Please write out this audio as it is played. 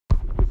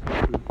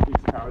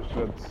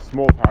parasha. It's a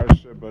small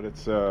parasha, but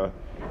it's a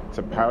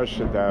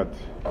parasha that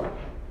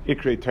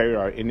Ikrei Torah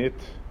are in it.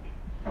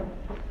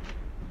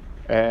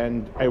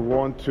 And I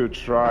want to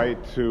try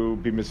to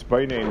be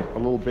misbeinin a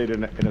little bit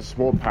in a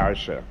small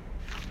parasha.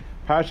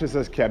 Parasha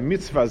says, "Ki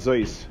mitzvah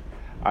zois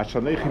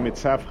ashanechi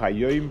mitzav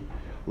hayoim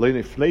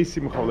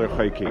le'nefleisim choler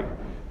chayki."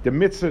 The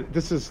mitzvah.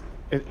 This is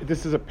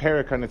a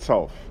parak on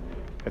itself.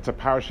 It's a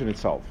parasha in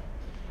itself.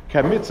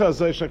 Ki mitzvah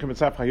zois ashanechi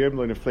mitzav hayoim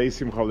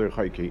le'nefleisim choler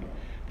chayki.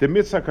 The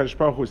mitzvah Kadosh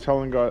Baruch Hu is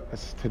telling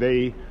us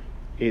today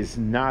is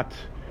not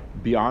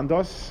beyond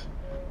us,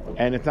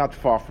 and it's not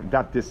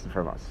not distant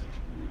from us.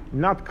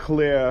 Not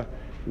clear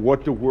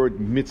what the word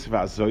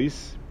mitzvah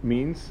zois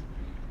means.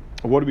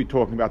 What are we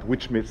talking about?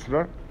 Which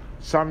mitzvah?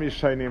 Some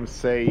Yishanim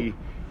say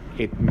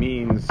it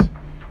means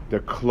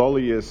the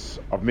klolius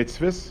of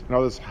mitzvahs. In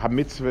other words,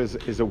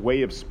 ha-mitzvahs is a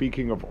way of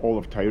speaking of all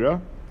of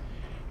Torah.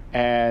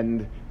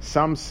 And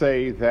some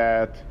say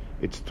that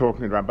it's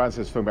talking, the Ramban says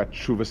it's talking about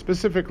tshuva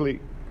specifically.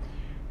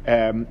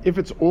 If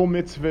it's all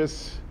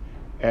mitzvahs,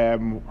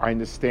 I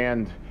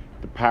understand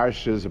the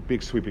parasha is a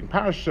big sweeping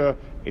parasha.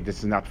 It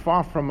is not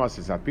far from us.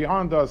 It's not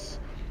beyond us.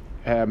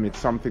 It's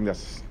something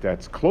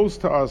that's close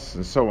to us,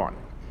 and so on.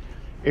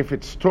 If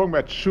it's talking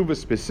about tshuva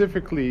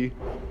specifically,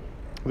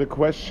 the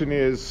question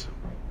is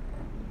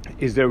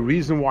there a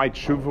reason why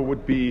tshuva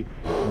would be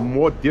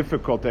more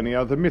difficult than any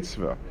other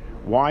mitzvah?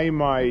 Why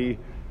am I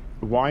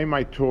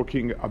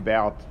talking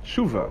about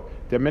tshuva?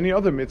 There are many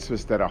other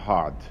mitzvahs that are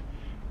hard.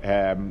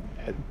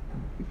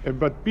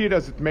 But be it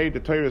as it may, the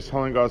Torah is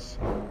telling us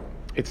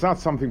it's not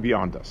something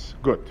beyond us.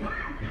 Good.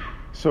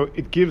 So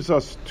it gives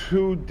us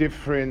two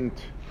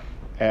different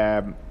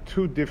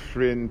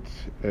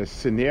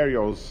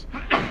scenarios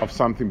of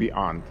something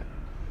beyond.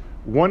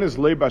 One is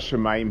Leiba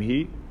Shemaim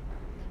Hi,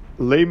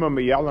 Leima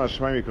Meyalna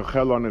Shemaim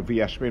Yikochelon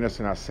V'Yashmenas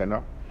in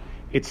Asena.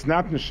 It's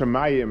not in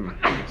Shemayim,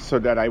 so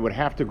that I would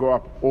have to go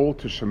up all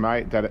to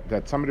Shemayim,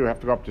 that somebody would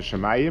have to go up to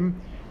Shemayim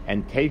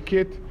and take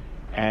it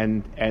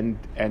and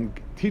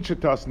teach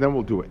it to us, and then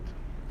we'll do it.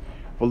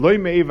 V'loi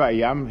Me'eva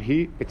Yam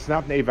Hi, it's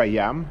not Ne'eva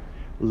Yam.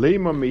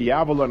 Leima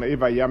Meyavolon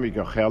Eva Yam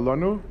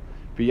Yikochelonu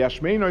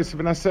V'Yashmenas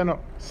V'Nasena.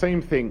 Same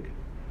thing.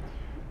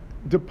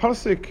 The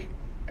pasuk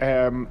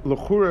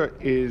L'chura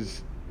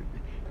is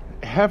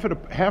half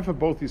of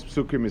both these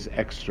psukim is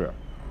extra.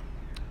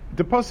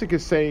 The pasuk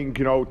is saying,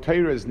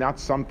 Torah is not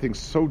something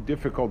so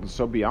difficult and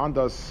so beyond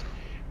us.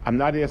 I'm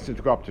not asking you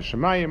to go up to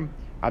Shemayim.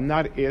 I'm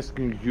not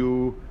asking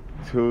you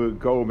to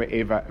go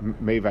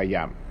Me'eva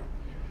Yam.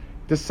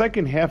 The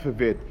second half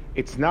of it,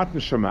 it's not in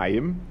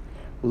Shemayim.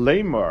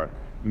 Lemar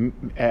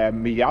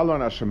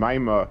Miyalon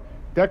HaShemayim,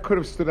 that could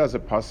have stood as a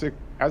pasuk.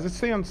 As it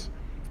stands,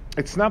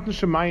 it's not in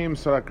Shemayim,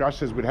 so that Rashi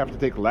says we'd have to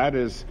take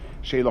ladders.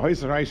 It's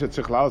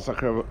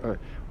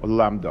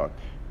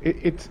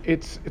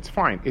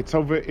fine. It's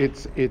over.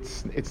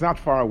 It's not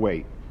far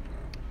away.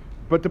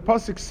 But the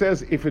pasuk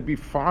says if it be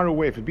far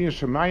away, if it be in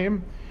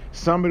Shemayim,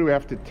 somebody will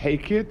have to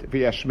take it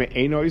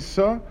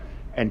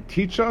and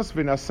teach us,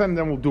 and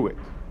then we'll do it.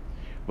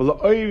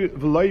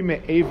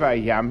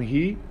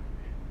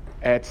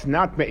 It's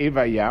not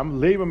me'eva yam.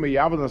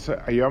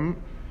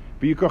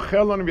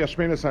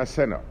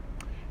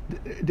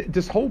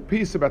 This whole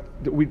piece about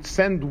we'd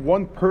send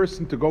one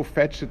person to go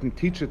fetch it and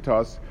teach it to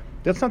us,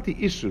 that's not the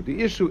issue.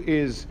 The issue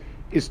is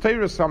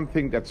Torah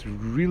something that's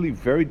really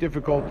very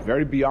difficult,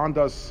 very beyond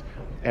us,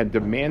 and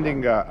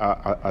demanding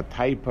a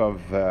type of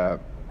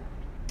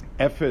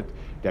effort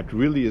that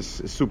really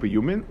is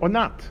superhuman, or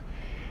not?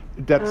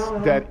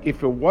 That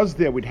if it was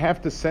there, we'd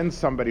have to send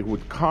somebody who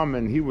would come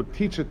and he would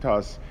teach it to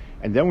us,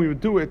 and then we would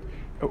do it.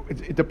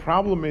 The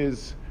problem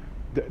is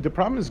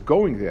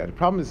going there. The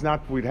problem is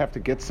not we'd have to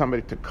get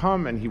somebody to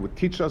come and he would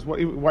teach us.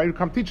 Why would you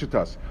come teach it to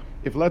us?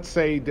 If, let's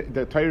say,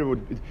 the Torah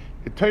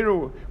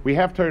we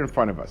have Torah in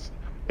front of us.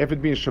 If it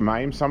be in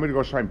Shemayim, somebody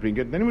would go try and bring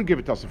it, then he would give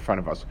it to us in front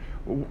of us.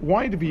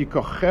 Why do we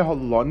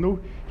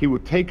he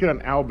would take it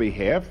on our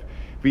behalf,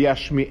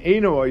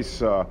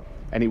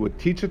 and he would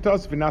teach it to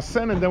us, and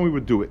then we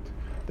would do it.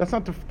 That's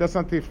not the focus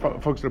of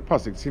the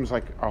pasuk. It seems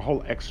like a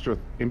whole extra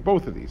in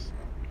both of these.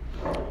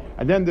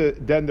 And then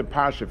the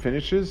parasha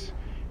finishes.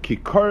 It's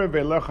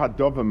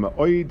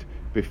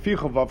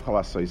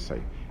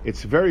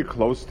very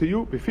close to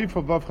you.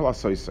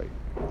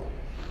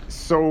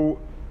 So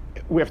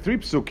we have three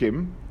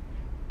psukim,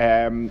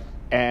 and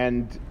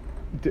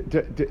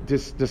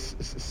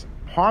this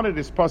part of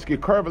this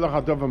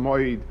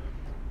pasuk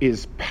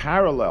is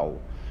parallel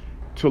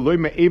to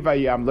loima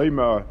evayam,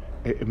 loima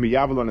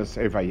miyavalonas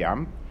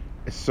evayam.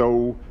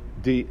 So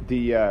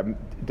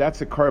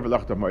that's a Kor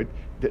V'lech Damoid.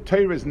 The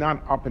Torah is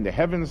not up in the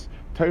heavens.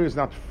 Torah is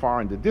not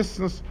far in the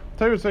distance.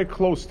 Torah is very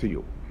close to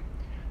you.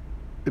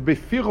 The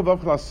Befir of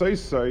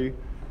Avchalasoisoi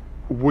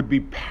would be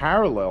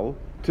parallel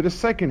to the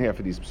second half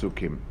of these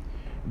psukim.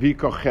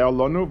 V'yikochel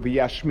lonu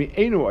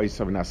v'yashmi'enu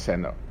oisav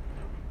nasena.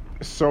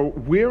 So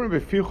where in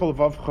Befir of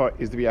Avcha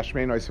is the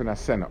v'yashmi'enu oisav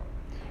nasena?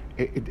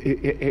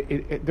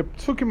 The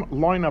psukim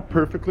line up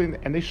perfectly,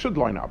 and they should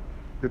line up.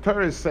 The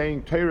Torah is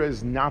saying Torah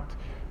is not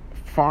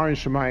far in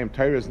Shemayim.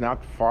 Torah is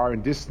not far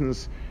in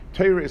distance.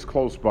 Torah is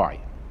close by.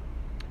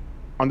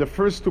 On the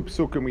first two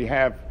psukim we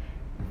have,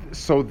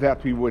 so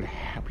that we would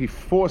be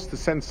forced to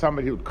send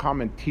somebody who would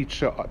come and teach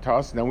to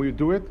us, and then we would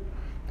do it.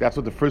 That's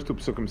what the first two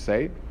psukim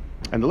say.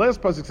 And the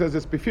last pasuk says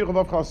it's B'ficha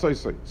Levavcha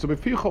Asoisoi. So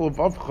B'ficha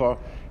Levavcha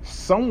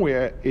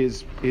somewhere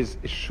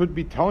should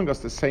be telling us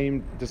the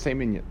same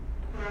inyan.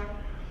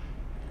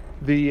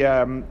 The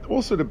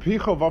also the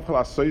B'ficha Levavcha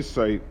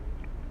Asoisoi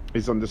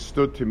is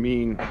understood to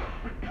mean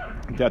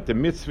that the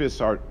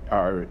mitzvahs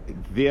are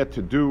there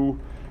to do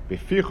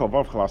B'ficha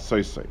Levavcha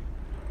Asoisoi.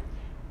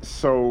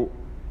 So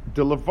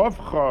the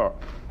Levavcha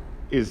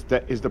is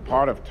the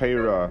part of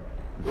Torah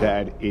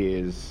that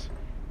is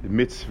the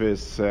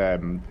mitzvahs,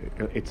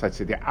 it's let's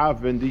say the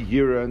Avon, the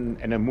Yiran,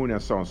 and Emunah,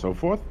 and so on and so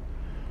forth.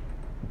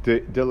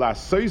 The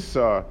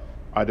Lasoisa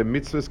are the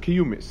mitzvahs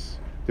kiyumis,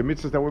 the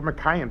mitzvahs that were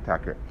Mekayim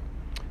Taka.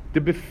 The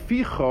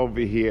Beficha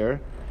over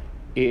here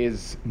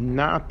is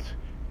not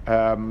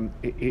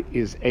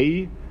it's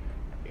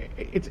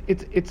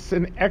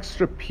an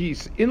extra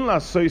piece in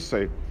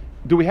Lasoisa.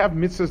 Do we have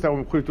mitzvahs that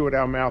we're mechuyev to with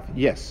our mouth?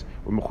 Yes.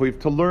 We're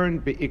mechuyev to learn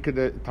be'ikad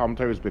the Talmud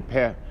Torah is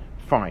bepeh.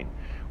 Fine.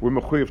 We're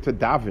mechuyev to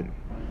daven.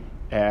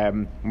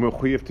 We're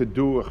mechuyev to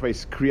do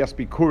kriyas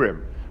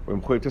bikurim. We're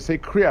mechuyev to say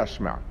kriyas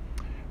shema.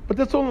 But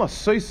that's all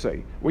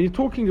lasoisei. When you're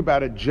talking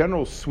about a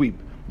general sweep,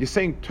 you're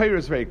saying Torah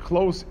is very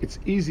close. It's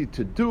easy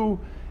to do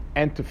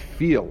and to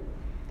feel.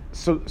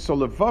 So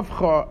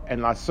levavcha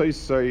and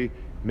lasoisei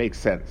make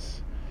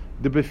sense.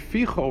 The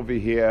beficha over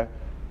here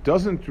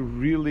doesn't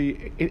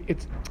really.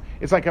 It's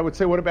like I would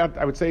say. What about?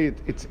 I would say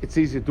it's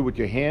easy to do with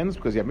your hands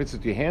because you have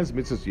mitzvahs to your hands,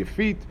 mitzvahs to your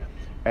feet,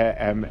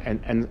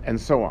 and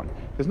so on.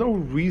 There's no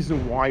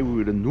reason why we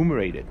would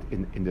enumerate it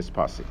in this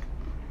pasuk.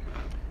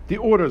 The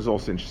order is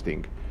also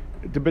interesting.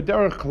 The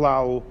bederach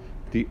klal,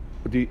 the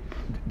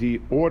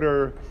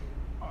order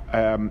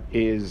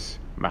is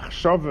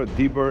machshava,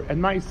 dibur,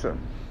 and ma'aser,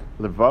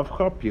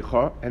 levavcha,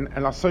 picha, and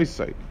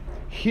asoisei.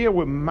 Here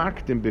we're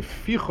makdim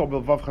beficha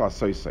levavcha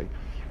asoisei.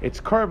 It's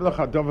karev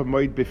lechadav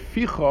moed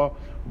beficha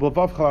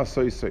levavcha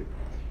asoisei.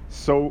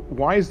 So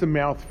why is the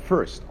mouth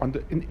first?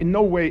 In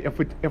no way, if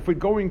we're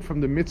going from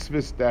the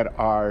mitzvahs that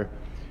are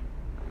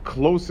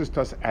closest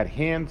to us at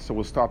hand, so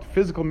we'll start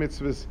physical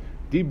mitzvahs,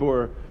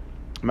 dibur,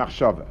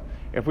 machshava.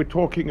 If we're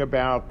talking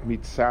about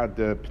mitzad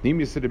the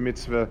pnimis of the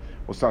mitzvah,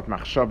 we'll start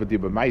machshava,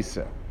 dibur,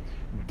 ma'aser.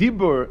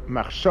 Dibur,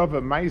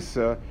 machshava,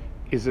 ma'aser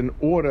is an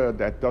order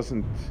that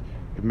doesn't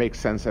make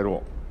sense at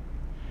all.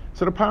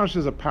 So the parasha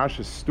is a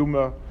parasha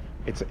stuma.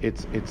 It's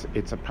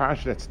a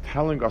parasha that's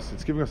telling us,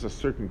 it's giving us a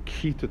certain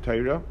key to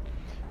Torah,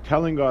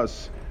 telling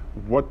us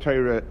what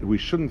Torah, we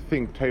shouldn't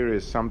think Torah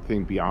is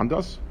something beyond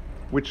us,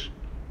 which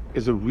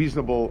is a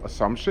reasonable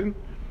assumption.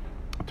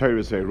 Torah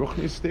is very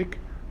ruchnistic.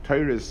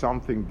 Torah is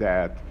something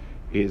that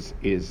is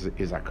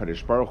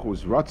HaKadosh Baruch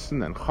Hu's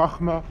ratzon and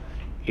chachma.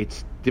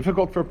 It's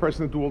difficult for a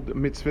person to do all the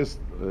mitzvahs,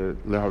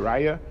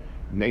 leharaya,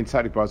 nein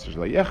tzadik b'asher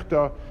shel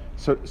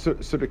So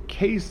the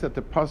case that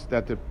the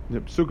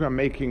psukim are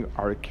making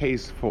are a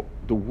case for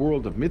the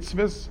world of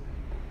mitzvahs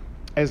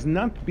as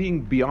not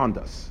being beyond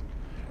us,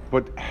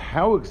 but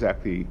how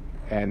exactly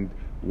and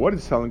what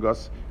it's telling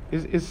us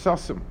is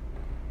sasim.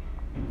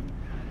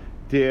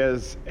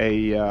 There's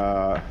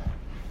a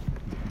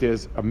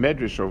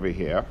medrash over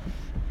here.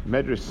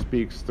 Medrash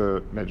speaks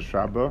to Medrash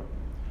Rabbah,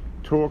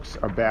 talks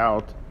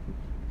about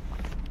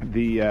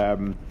the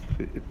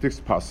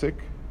this pasuk,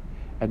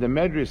 and the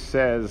medrash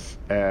says.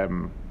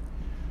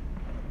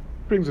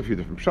 Brings a few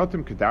different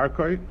pshatim,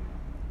 kedarkoi.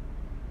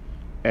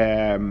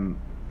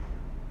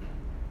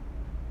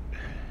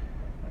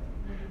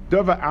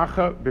 Dova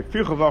acha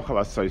beficha v'achal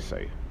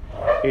asoisei.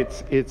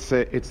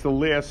 It's the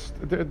last.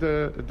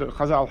 The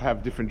Chazal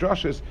have different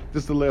drashas.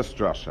 This is the last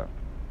drasha.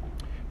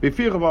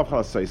 Beficha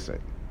v'achal asoisei.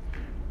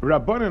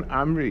 Rabbanan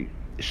Amri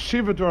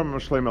shiva dorm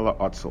Shlomo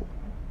la'atzel.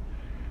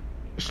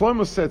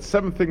 Shlomo said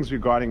 7 things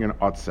regarding an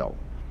atzel.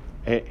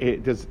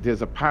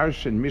 There's a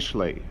parish in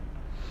Mishlei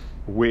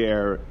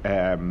where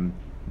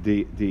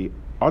the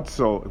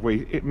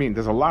atzel,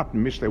 there's a lot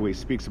in Mishlei where he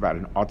speaks about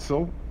an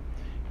atzel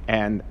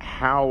and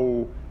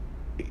how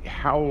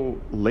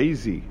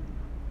lazy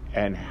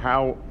and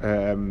how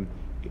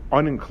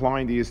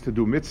uninclined he is to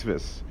do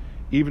mitzvahs,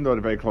 even though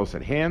they're very close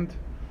at hand.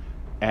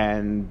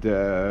 And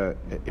so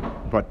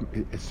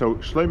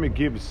Shlomo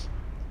gives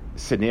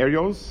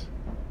scenarios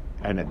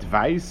and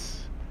advice.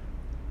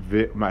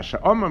 Moshe's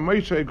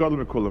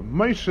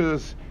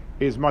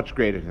is much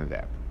greater than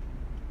that.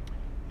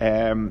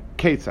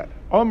 Ketzad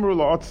Amru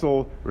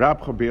la'atzel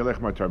Rabcha Be'elech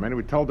Matar. And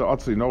we tell the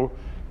atzel,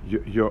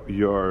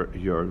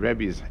 your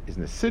Rebbe is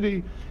in the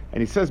city,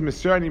 and he says,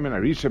 Misyani min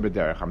arisha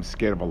b'derech. I'm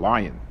scared of a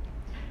lion.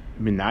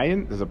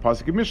 Minayin, there's a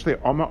pasuk in Mishlei.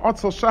 Amar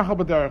atzel shachal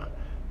b'derech.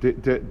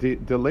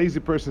 The lazy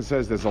person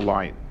says there's a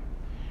lion.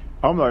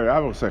 Amar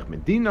Rabbi Sech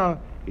Medina.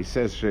 He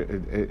says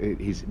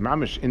he's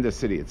mamish in the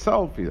city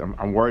itself.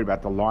 I'm worried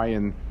about the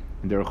lion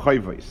in the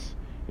rechayvos.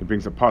 He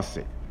brings a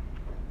pasuk.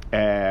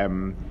 They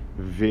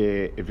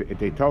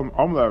tell him,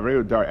 Omla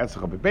Reu Dar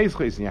Etzach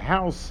B'Beischa is in your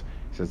house.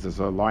 He says there's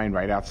a lion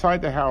right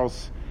outside the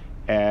house.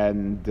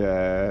 and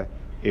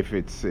if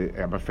it's,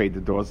 I'm afraid the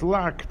door's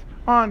locked,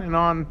 on and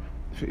on.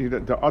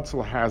 The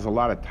Otzel has a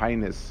lot of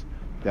tightness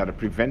that are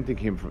preventing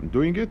him from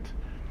doing it.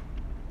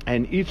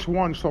 And each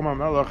one, Shlomo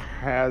Melech,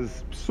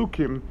 has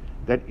psukim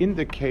that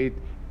indicate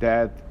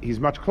that he's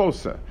much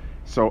closer.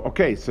 So,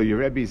 okay, so your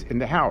Rebbe's in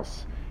the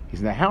house. He's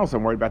in the house,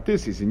 I'm worried about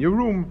this. He's in your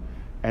room,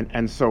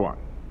 and so on.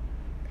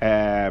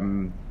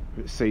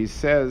 So he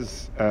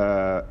says,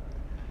 so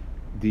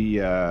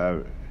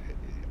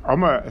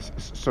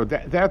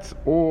that's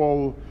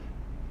all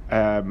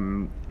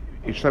Shlomo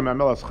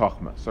Melech's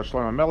Chachma. So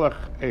Shlomo Melech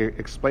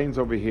explains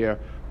over here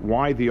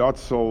why the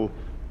Otzel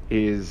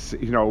is,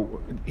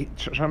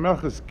 Shlomo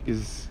Melech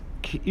is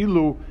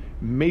Ki'ilu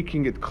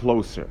making it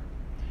closer.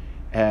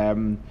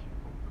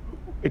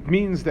 It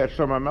means that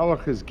Shlomo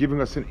Melech is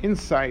giving us an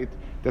insight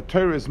that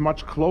Torah is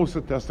much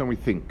closer to us than we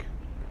think.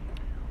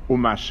 What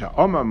Moshe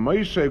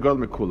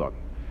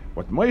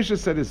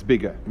said is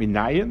bigger.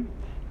 Minayin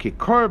ki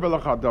kor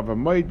belach adav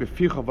moed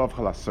beficha vav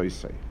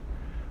chalasoisei.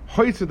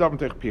 Hoytze dav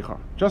teich picha.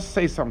 Just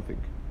say something.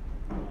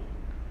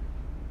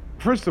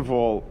 First of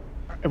all,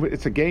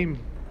 it's a game.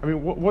 I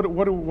mean, what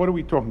are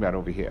we talking about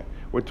over here?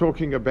 We're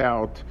talking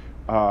about.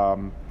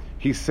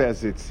 He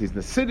says he's in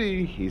the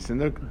city, he's in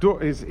the door,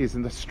 he's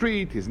in the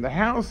street, he's in the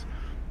house,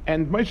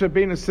 and Moshe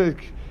Rabbeinu says,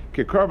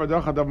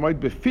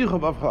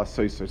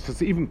 so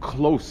it's even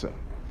closer.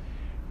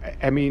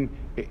 I mean,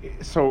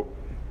 so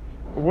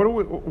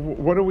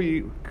what are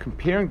we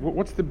comparing?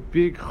 What's the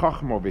big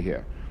chacham over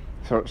here?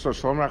 So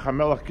Shlomo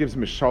HaMelech gives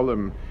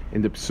Mishalim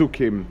in the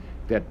psukim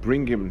that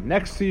bring him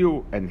next to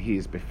you, and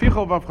he's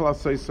befichol v'avchal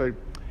ha'soisei.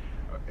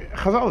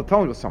 Chazal are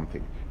telling us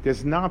something.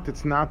 It's not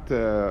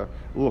a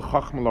little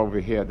chachmal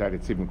over here that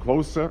it's even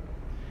closer.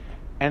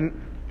 And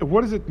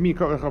what does it mean?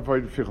 Go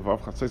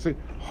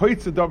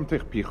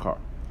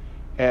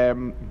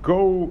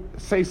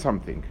say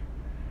something.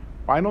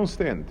 I don't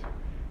understand.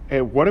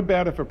 What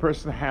about if a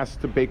person has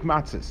to bake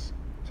matzahs?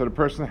 So the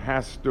person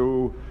has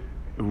to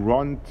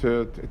run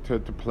to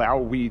plow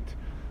wheat,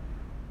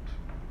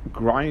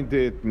 grind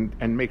it,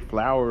 and make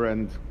flour,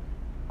 and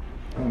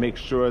make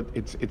sure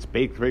it's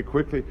baked very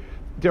quickly.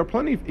 There are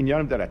plenty of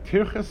inyanim that are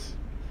tirches.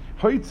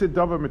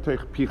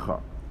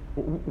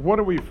 What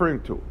are we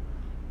referring to?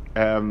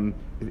 I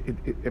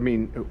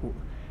mean,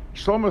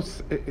 Shlomo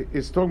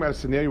is talking about a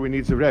scenario where he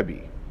needs a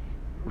Rebbe,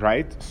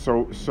 right?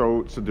 So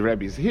the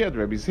Rebbe is here, the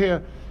Rebbe is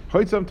here.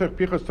 Hoitzam Tech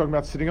Picha is talking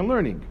about sitting and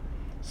learning.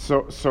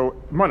 So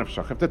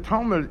Manavshach, if the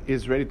Talmud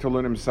is ready to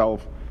learn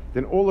himself,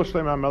 then all the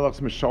Shlomo HaMelech's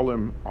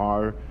Mishalim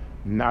are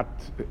not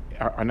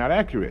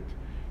accurate.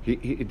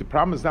 The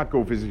problem is not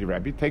go visit your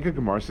Rebbe, take a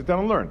Gemara, sit down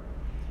and learn.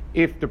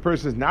 If the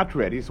person is not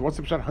ready, so what's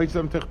the pshat?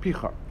 Hoitzam Tech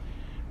Picha.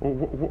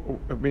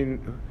 I mean,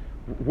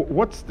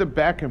 what's the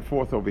back and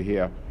forth over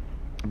here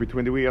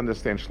between the way we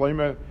understand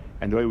Shlomo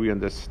and the way we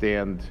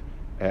understand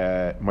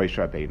Moshe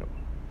Rabbeinu?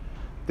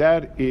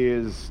 That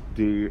is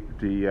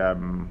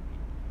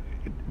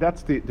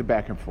that's the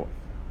back and forth.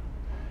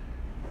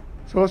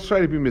 So let's try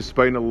to be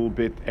mispain a little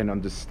bit and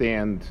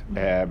understand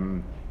what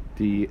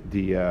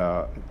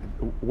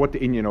the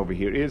Inyan over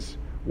here is.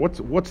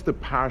 What's the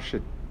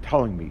parsha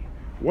telling me?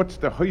 What's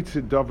the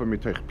Hoitze Dava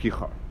Mitoich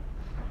Picha?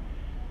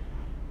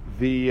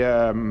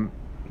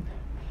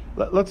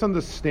 Let's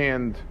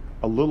understand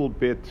a little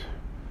bit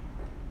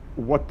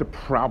what the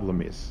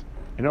problem is.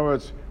 In other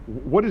words,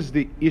 what is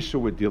the issue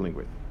we're dealing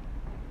with?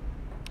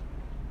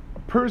 A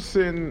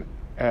person,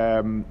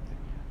 I'm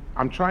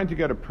trying to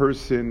get a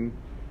person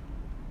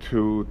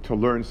to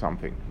learn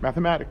something,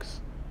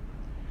 mathematics.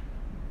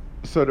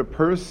 So the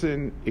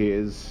person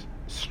is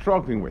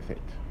struggling with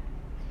it.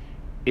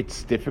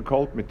 It's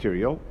difficult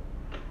material.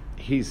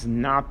 He's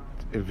not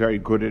very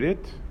good at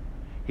it.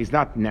 He's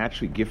not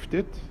naturally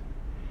gifted.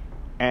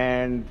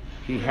 And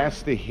he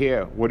has to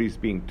hear what he's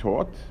being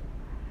taught.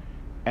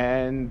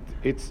 And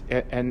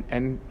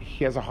and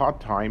he has a hard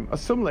time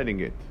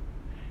assimilating it.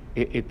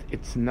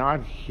 It's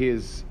not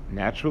his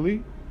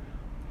naturally,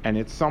 and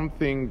it's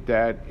something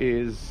that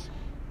is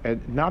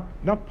not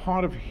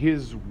part of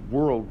his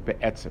world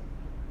be'etzim.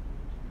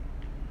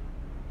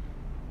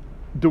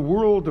 The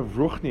world of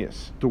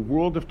Ruchnius, the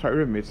world of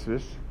Torah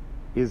mitzvahs,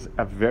 is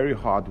a very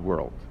hard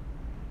world,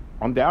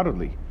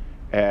 undoubtedly.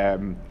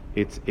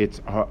 It's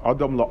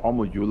Adam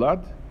la'amul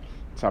yulad,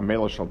 it's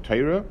Amela shel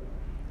Torah.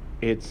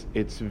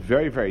 It's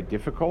very, very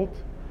difficult,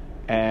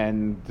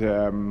 and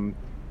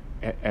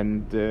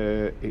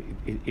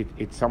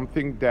it's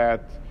something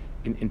that,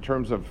 in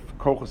terms of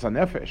kochos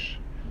hanefesh,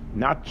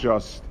 not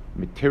just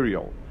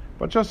material,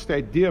 but just the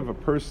idea of a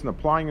person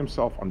applying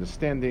himself,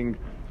 understanding,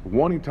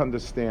 wanting to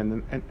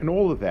understand, and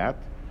all of that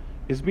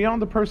is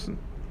beyond the person.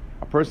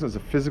 A person is a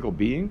physical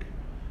being,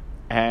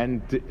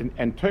 and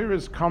Torah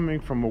is coming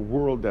from a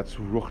world that's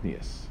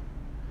ruchnius,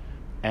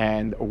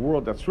 and a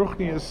world that's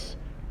ruchnius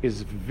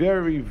is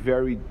very,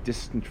 very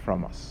distant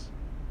from us.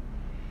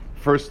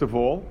 First of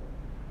all,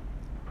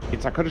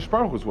 it's HaKadosh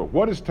Baruch Hu's world.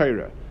 What is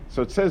Torah?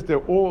 So it says they're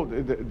all,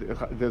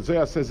 the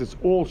Zohar says it's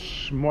all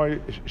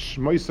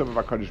shmoisav of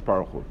HaKadosh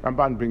Baruch Hu.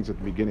 Ramban brings at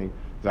the beginning,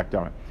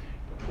 Zakdama.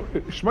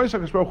 Shmois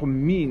HaKadosh Baruch Hu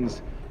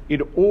means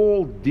it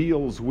all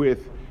deals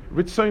with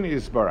Ritzoni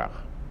Yisbarach.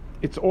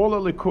 It's all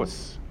a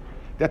likus.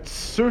 That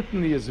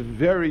certainly is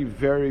very,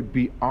 very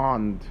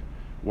beyond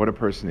what a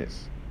person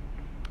is.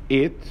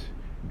 It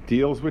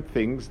deals with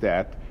things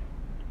that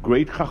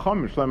great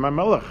Chacham, Shlomo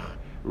HaMelech,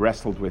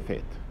 wrestled with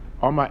it.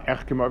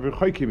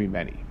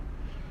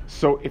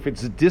 So if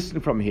it's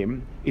distant from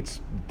him,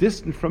 it's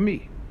distant from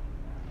me.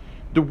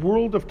 The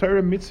world of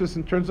Torah mitzvahs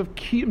in terms of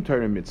Kiyum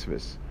Torah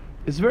mitzvahs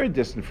is very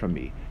distant from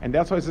me. And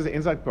that's why it says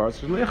Einzeit Baras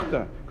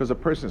Lichta, because a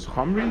person is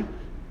Chomri,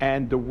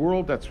 and the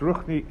world that's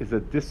Ruchni is a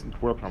distant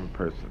world from a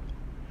person.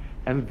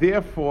 And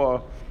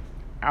therefore,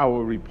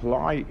 our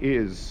reply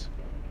is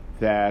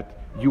that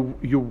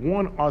you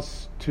want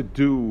us to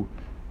do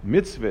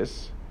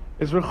mitzvahs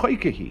is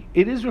rechoikehi.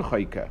 It is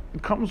rechoike.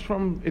 It comes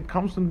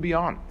from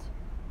beyond.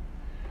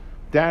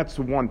 That's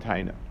one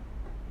taina.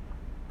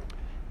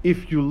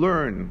 If you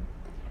learn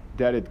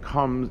that it's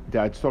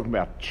talking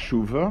about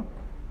tshuva,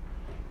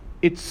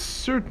 it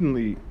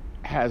certainly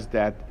has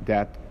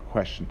that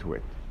question to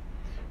it,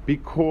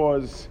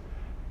 because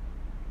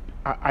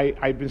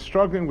I've been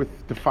struggling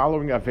with the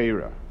following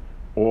aveira,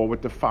 or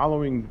with the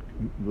following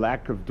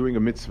lack of doing a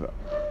mitzvah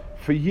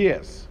for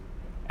years,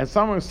 and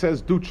someone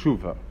says do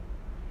tshuva.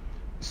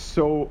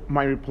 So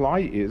my reply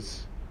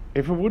is,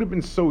 if it would have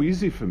been so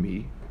easy for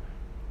me,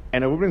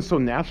 and it would have been so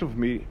natural for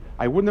me,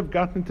 I wouldn't have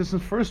gotten into this in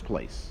the first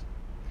place.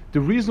 The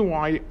reason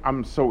why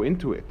I'm so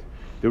into it,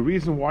 the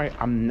reason why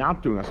I'm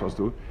not doing what I'm supposed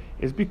to do,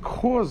 is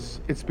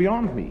because it's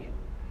beyond me.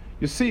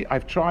 You see,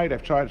 I've tried,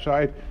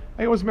 I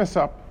always mess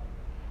up.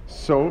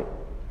 So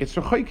it's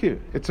rechoike.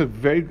 It's a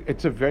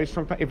very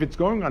strong time. If it's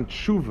going on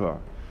tshuva,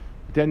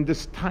 then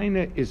this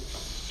taina is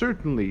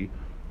certainly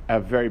a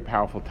very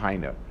powerful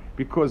taina,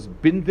 because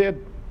been there,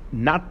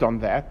 not done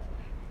that,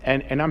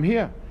 and I'm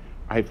here.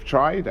 I've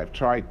tried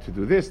to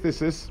do this,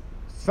 it's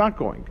not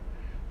going.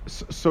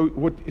 So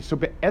what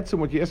your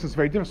essence is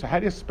very different. So how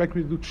do you expect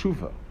me to do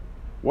tshuva?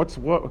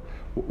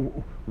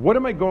 What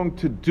am I going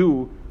to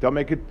do that'll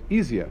make it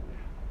easier?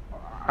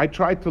 I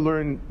tried to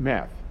learn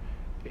math.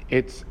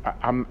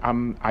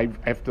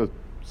 After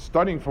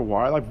studying for a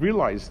while, I've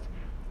realized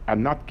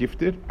I'm not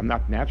gifted, I'm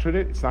not natural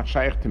at it, it's not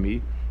shaykh to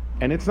me,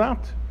 and it's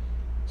not.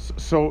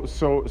 So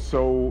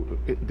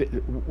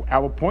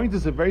our point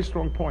is a very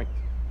strong point,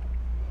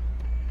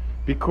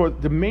 because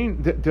the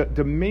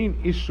main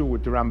issue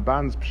with the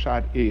Ramban's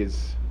pshat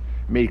is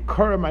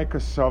meikara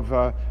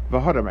ma'ikasava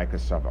v'hara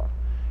ma'ikasava.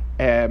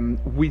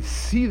 We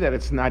see that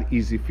it's not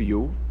easy for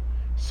you,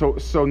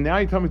 so now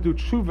you tell me to do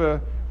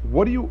tshuva.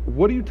 What do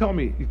you tell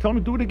me? You tell me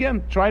do it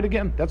again, try it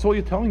again. That's all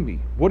you're telling me.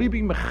 What are you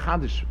being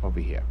mechadish over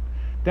here?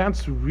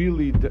 That's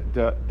really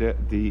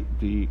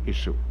the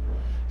issue.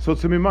 So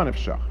it's a miman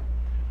efshach.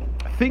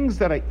 Things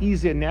that are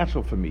easy and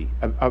natural for me.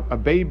 A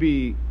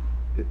baby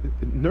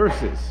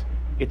nurses.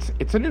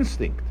 It's an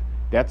instinct.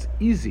 That's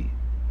easy.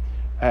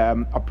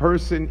 A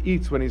person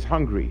eats when he's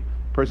hungry.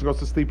 A person goes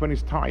to sleep when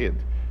he's tired.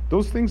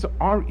 Those things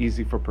are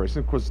easy for a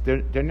person because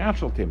they're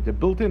natural to him. They're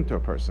built into a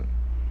person.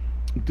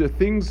 The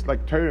things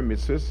like Torah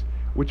mitzvahs,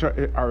 which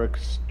are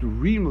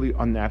extremely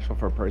unnatural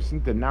for a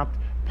person, they're not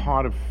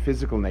part of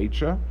physical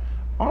nature,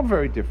 are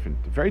very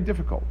different, very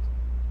difficult.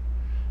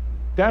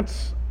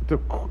 That's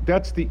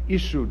the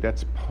issue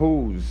that's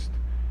posed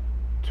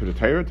to the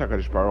Torah, to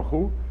HaKadosh Baruch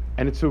Hu,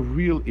 and it's a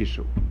real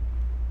issue.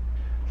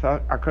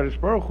 So HaKadosh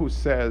Baruch Hu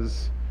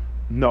says,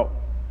 no,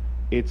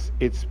 it's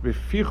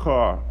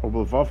b'ficha or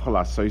b'lvavcha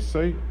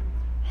la'soisoi,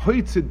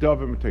 hoitze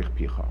davar mitoich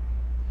picha.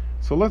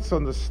 So let's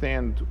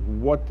understand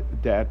what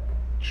that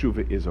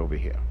tshuva is over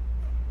here.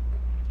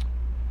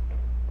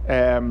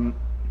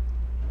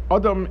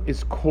 Adam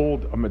is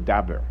called a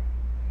medaber.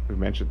 We've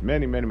mentioned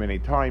many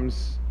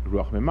times.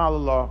 Ruach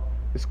Memalala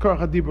is Kor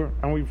HaDibur,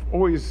 and we've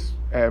always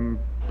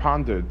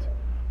pondered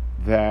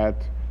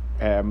that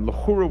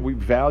l'chura we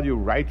value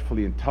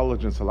rightfully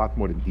intelligence a lot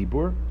more than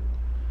dibur.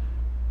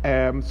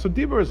 So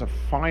dibur is a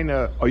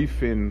finer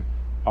oifin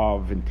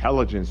of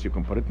intelligence. You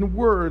can put it in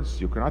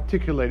words, you can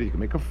articulate it, you can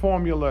make a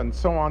formula, and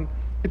so on.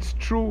 It's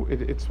true.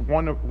 It's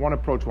one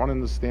approach, one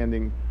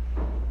understanding.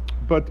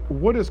 But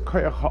what is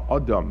koyach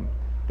ha'adam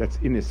that's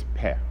in his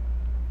peh?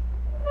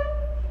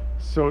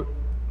 So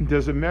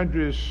there's a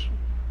medrash.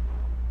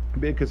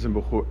 It's in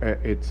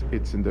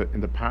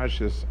the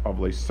parashas of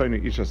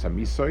Leisonu Ishas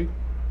Hamisoy.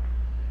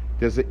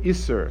 There's an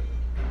iser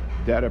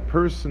that a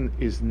person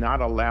is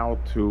not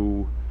allowed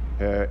to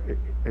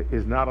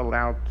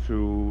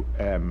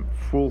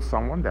fool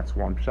someone. That's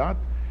one pshat.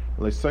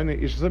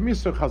 Leisonu Ishas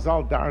Hamisoy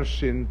Chazal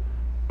darshin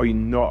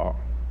oinoah,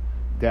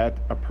 that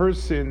a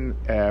person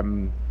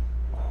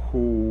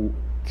who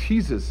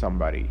teases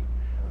somebody,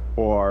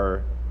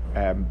 or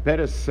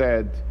better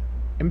said,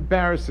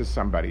 embarrasses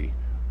somebody,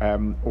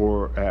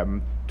 or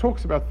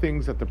talks about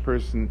things that the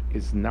person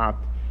is not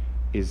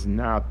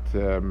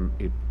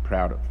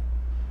proud of.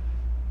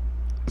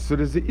 So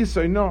there's the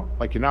isay no,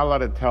 like you're not allowed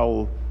to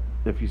tell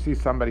if you see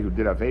somebody who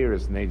did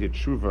averis and they did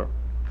tshuva,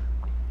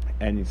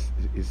 and he's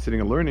sitting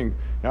and learning.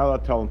 You're not allowed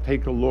to tell him,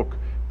 take a look.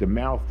 The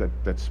mouth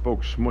that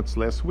spoke schmutz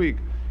last week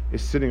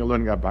is sitting and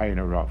learning Abaye and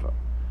a Rava.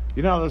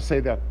 You're not allowed to say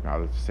that. You're not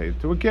allowed to say it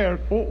to a ger.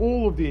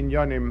 All of the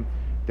inyanim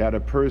that a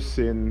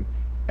person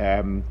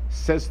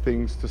says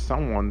things to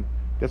someone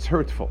that's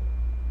hurtful.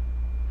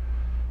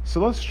 So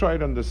let's try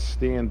to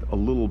understand a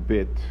little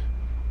bit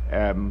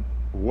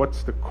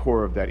what's the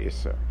core of that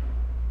Isser.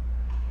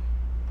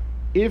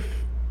 If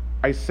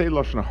I say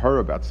Lashon Hara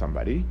about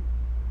somebody,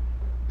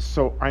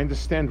 so I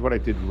understand what I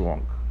did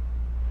wrong.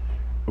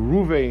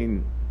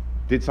 Ruvain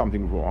did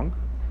something wrong.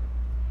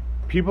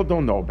 People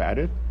don't know about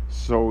it,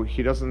 so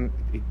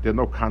there are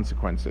no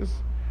consequences.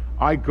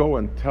 I go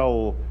and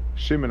tell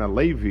Shimon and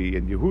Levi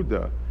and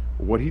Yehuda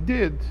what he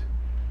did,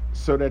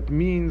 so that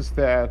means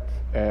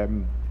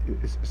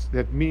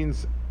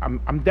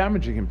I'm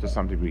damaging him to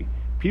some degree.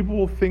 People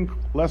will think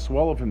less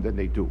well of him than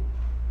they do.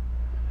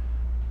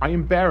 I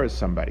embarrass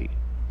somebody.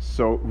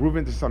 So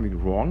Reuven did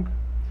something wrong,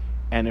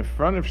 and in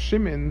front of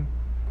Shimon,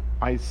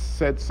 I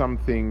said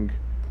something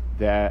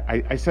that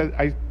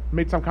I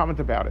made some comment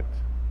about it.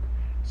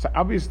 So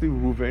obviously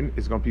Reuven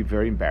is going to be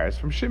very embarrassed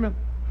from Shimon,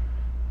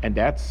 and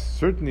that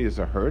certainly is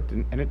a hurt,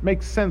 and it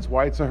makes sense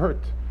why it's a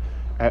hurt.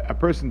 A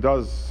person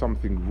does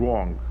something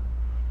wrong,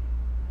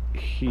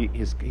 he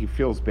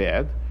feels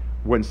bad.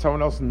 When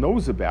someone else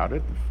knows about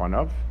it in front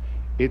of,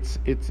 it's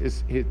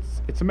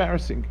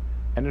embarrassing.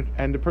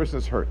 And the person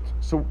is hurt.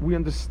 So we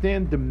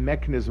understand the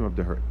mechanism of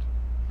the hurt.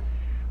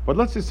 But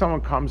let's say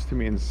someone comes to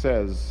me and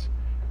says,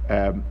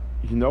 you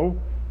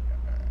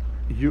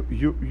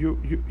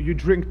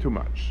drink too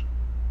much.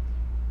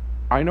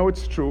 I know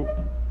it's true.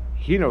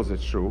 He knows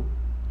it's true.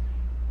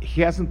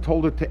 He hasn't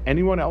told it to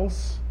anyone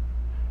else,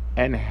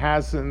 and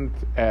hasn't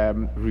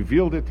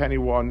revealed it to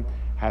anyone,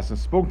 hasn't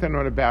spoken to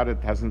anyone about it,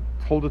 hasn't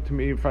told it to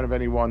me in front of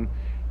anyone.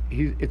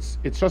 It's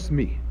just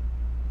me.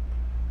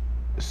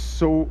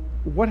 So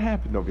what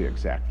happened over here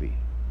exactly?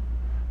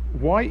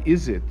 Why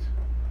is it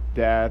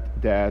that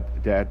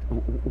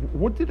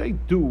what did I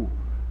do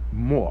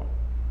more?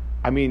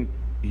 I mean,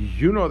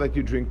 you know that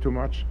you drink too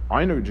much.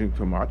 I know you drink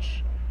too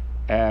much.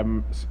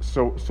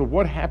 So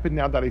what happened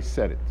now that I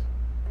said it?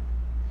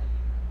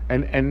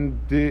 And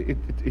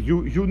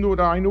you knew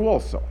that I knew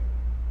also.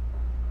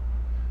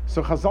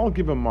 So Chazal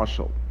give a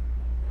mashal.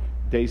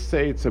 They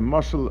say it's a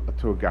mashal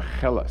to a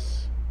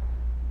gachelas.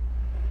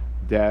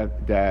 That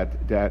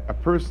a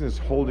person is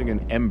holding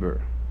an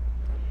ember.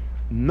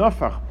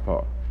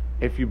 Nafach,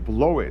 if you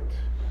blow it,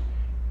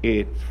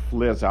 it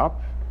flares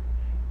up,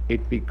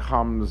 it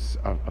becomes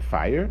a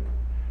fire.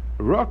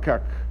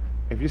 Rokak,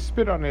 if you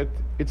spit on it,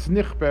 it's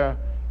nichber,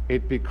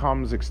 it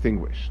becomes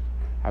extinguished.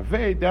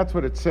 Havei, that's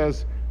what it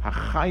says.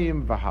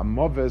 Hachayim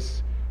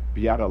v'hamoves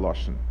biyad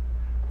haloshen.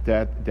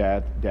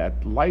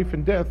 That life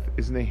and death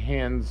is in the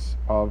hands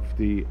of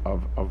the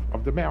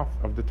mouth,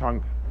 of the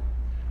tongue.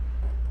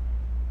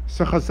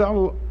 So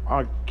Chazal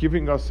are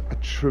giving us a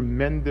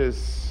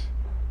tremendous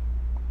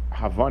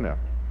Havana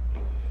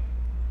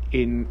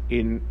in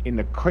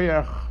the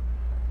koyach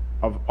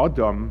of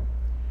Adam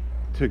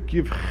to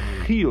give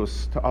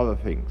chiyus to other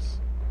things.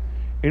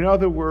 In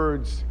other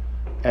words,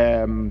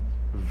 imagine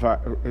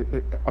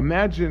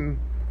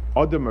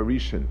Adam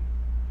Arishan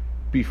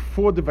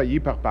before the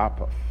Vayipach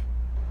Ba'apav.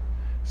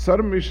 So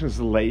Adam Arishan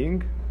is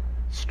laying,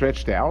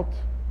 stretched out,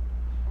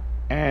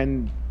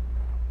 and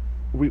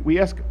we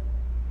ask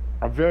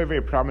a very,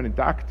 very prominent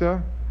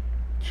doctor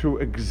to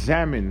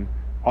examine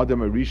Adam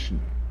Arishan.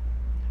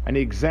 And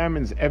he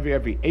examines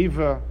every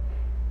Eva,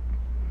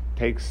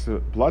 takes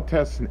blood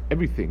tests and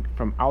everything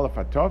from Aleph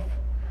Atov,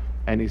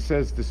 and he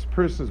says this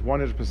person is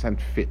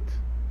 100% fit.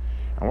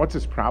 And what's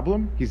his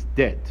problem? He's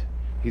dead.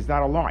 He's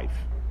not alive.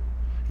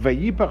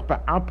 Vayipach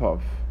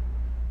Ba'apav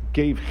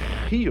gave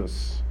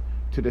chiyus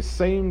to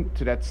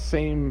that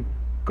same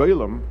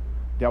goylem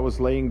that was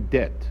laying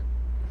dead.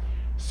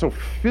 So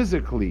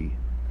physically,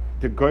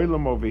 the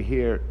goylem over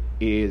here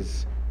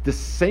is the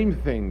same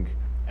thing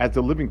as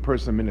the living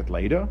person a minute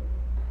later.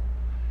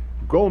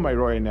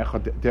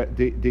 The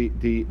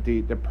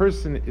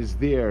person is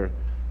there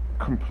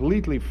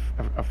completely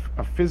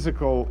a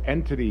physical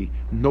entity,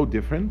 no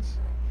difference,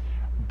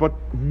 but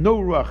no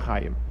Ruach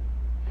Chaim.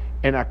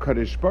 And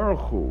HaKadosh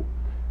Baruch Hu,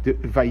 the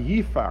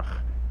Vayifach,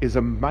 is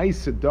a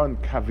Maaseh done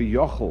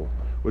kaviyochel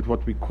with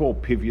what we call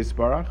Pivyas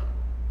Barach,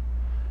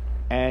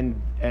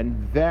 and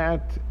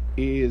that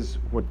is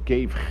what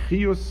gave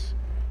chiyus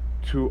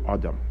to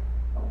Adam.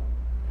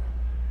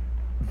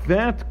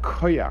 That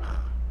koyach,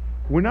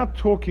 we're not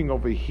talking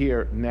over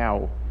here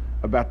now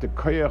about the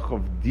koyach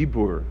of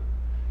dibur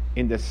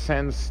in the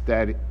sense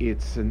that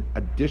it's an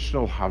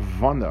additional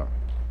havana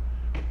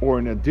or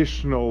an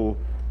additional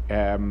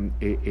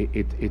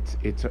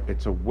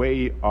it's a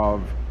way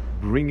of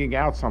bringing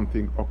out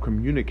something or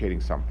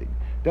communicating something.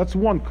 That's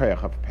one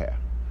koyach of peh.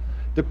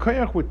 The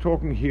koyach we're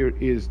talking here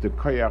is the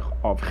koyach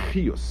of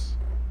chiyus.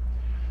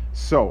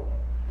 So,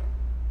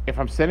 if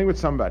I'm standing with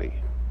somebody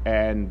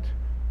and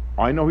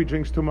I know he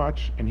drinks too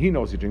much, and he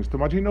knows he drinks too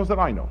much, he knows that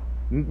I know.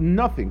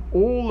 Nothing.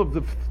 All of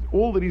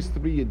these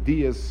three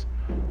ideas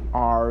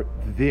are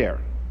there.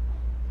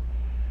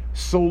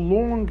 So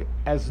long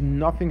as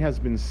nothing has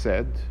been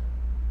said,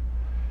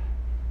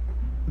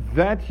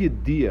 that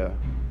yediyah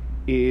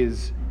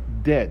is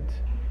dead.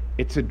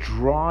 It's a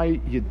dry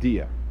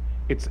yediyah.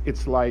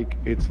 It's like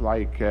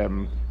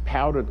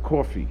powdered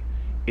coffee.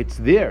 It's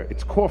there.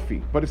 It's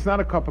coffee, but it's not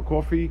a cup of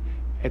coffee.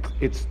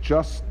 It's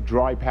just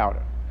dry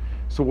powder.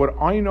 So what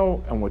I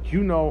know and what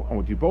you know and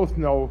what you both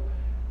know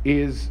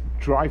is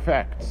dry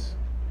facts,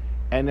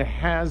 and it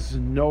has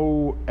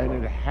no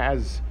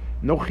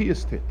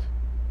chiyus to it,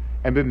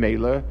 and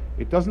b'meila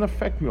it doesn't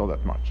affect me all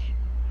that much.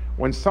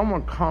 When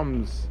someone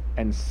comes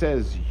and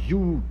says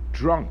you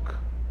drunk,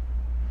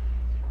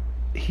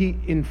 he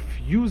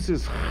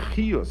infuses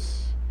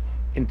chiyus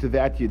into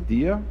that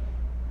yediyah,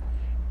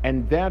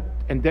 and then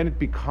it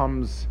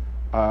becomes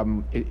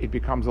it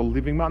becomes a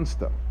living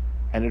monster,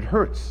 and it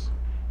hurts,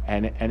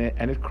 and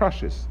it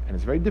crushes, and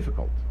it's very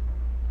difficult.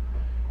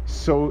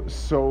 So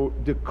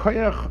the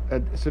koyach,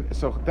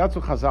 so that's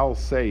what Chazal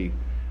say.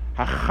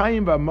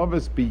 Hachayim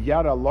v'amavis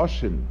biyad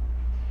aloshin.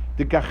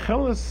 The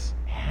gachelis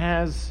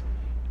has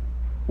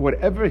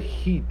whatever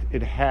heat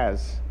it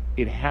has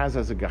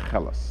as a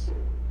gachelis,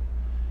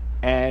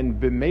 and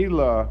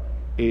b'meila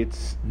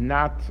it's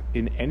not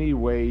in any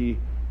way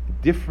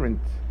different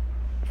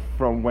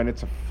from when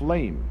it's a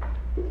flame,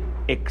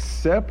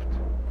 except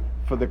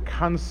for the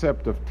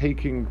concept of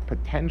taking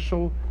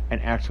potential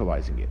and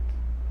actualizing it.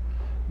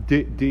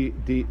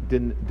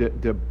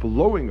 The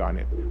blowing on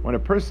it, when a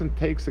person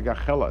takes a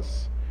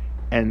gachelas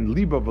and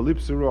liba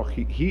v'lipseruch,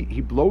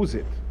 he blows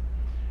it.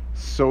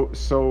 So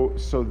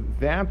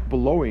that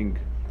blowing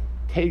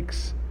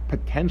takes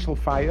potential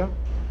fire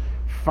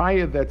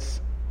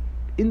that's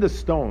in the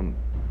stone,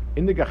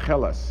 in the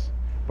gachelas,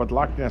 but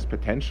locked in as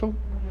potential,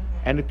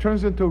 and it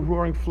turns into a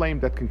roaring flame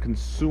that can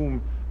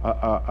consume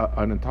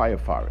an entire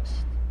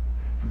forest.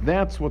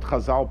 That's what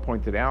Chazal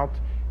pointed out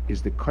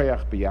is the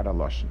koyach b'yad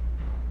aloshin.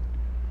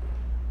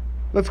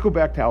 Let's go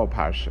back to our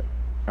parsha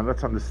and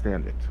let's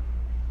understand it.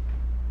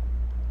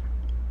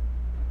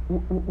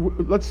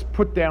 Let's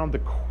put down the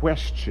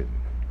question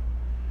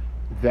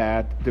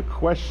that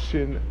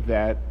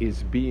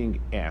is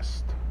being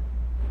asked.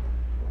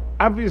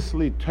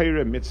 Obviously,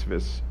 Torah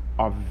mitzvahs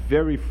are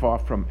very far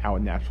from our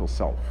natural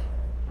self.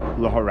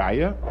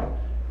 L'haraya,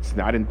 it's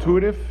not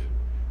intuitive.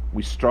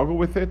 We struggle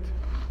with it.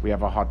 We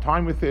have a hard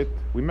time with it.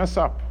 We mess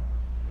up.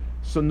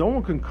 So no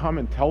one can come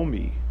and tell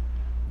me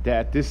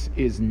that this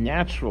is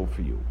natural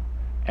for you,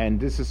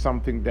 and this is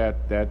something that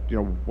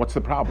what's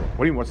the problem? What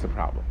do you mean, what's the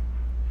problem?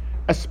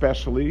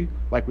 Especially,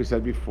 like we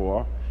said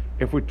before,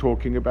 if we're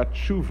talking about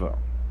tshuva.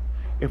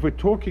 If we're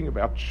talking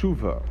about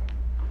tshuva,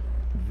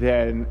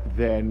 then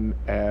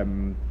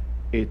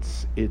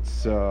it's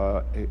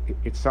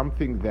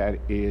something that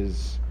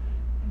is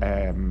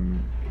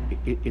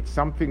it's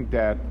something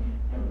that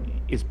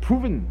is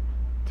proven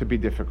to be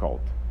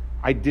difficult.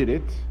 I did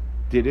it,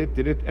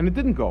 and it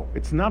didn't go.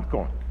 It's not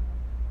going.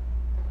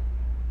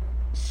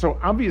 So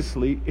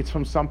obviously, it's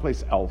from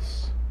someplace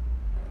else.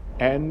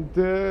 And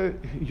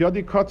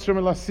Yodi Kotzrim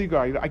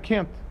Elasiga, I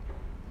can't.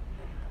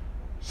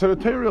 So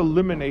the Torah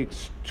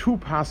eliminates two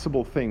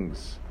possible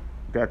things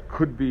that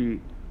could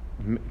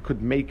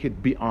make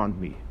it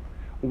beyond me.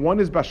 One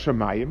is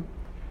Bashamayim.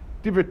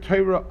 Divrei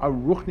Torah are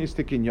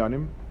ruchnistik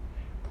inyanim.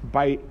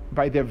 By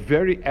their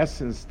very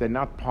essence, they're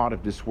not part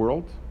of this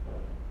world.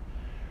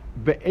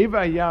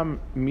 Be'evayam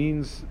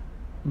means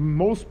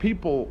most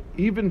people,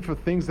 even for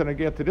things that are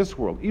get to this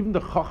world, even the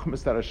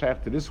chachmas that are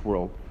shaykh to this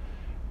world,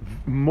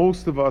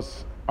 most of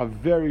us are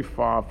very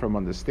far from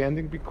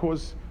understanding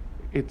because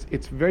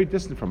it's very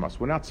distant from us.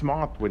 We're not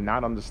smart, we're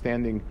not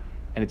understanding,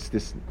 and it's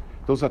distant.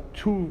 Those are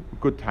two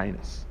good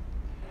tainas.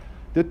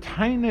 The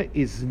taina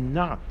is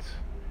not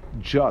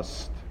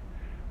just,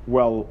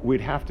 well, we'd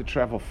have to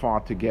travel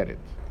far to get it.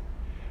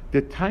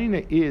 The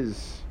taina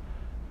is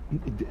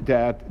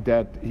that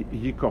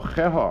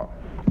yikocheha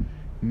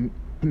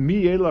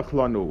mi yelach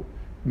lanu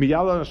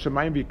miyala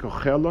shemayim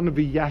v'yikocher lanu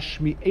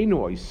v'yashmi'enu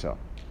oisa.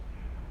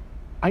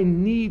 I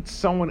need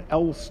someone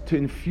else to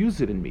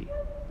infuse it in me.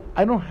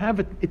 I don't have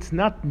it. It's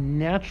not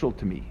natural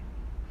to me.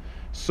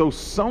 So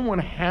someone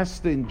has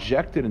to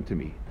inject it into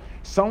me.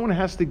 Someone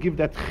has to give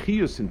that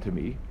chiyus into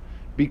me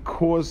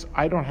because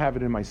I don't have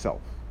it in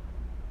myself.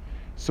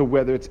 So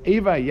whether it's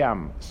Eva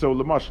Yam, so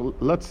Lamashal,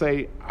 let's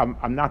say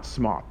I'm not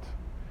smart,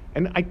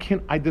 and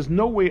there's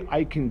no way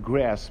I can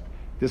grasp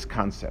this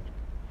concept.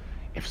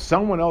 If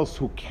someone else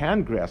who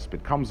can grasp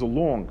it comes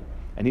along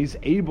and he's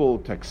able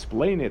to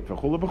explain it,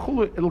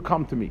 it'll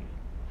come to me.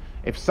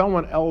 If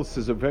someone else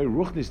is a very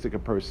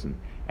ruchnistic person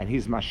and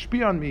he's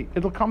mashpi on me,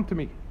 it'll come to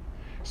me.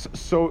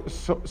 So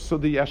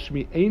the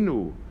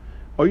Yashmi'enu,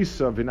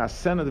 Oisa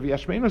Vinasena, the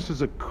Yashmi'enu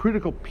is a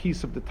critical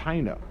piece of the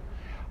Taina.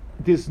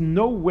 There's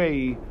no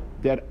way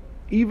that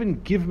even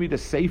give me the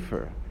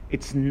sefer,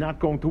 it's not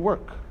going to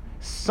work.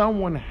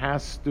 Someone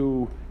has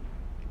to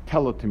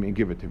tell it to me and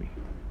give it to me.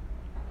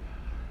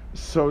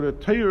 So the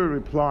Torah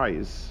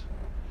replies,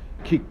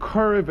 Ki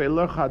korev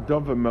elecha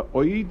dova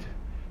me'oid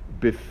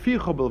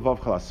beficha belvav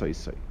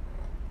chalasoisei.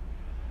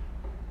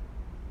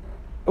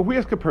 We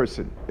ask a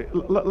person,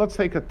 let's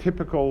take a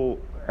typical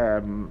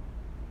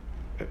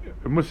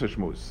Musa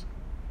shmuz.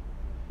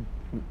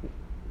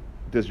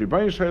 there's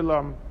Rebbeinu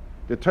Shalom.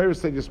 The Torah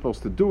said you're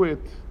supposed to do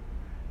it.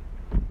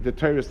 The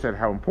Torah said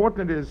how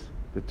important it is.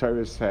 The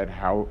Torah said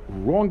how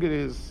wrong it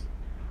is.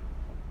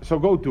 So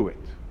go do it.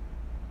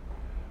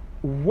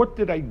 What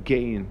did I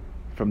gain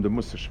from the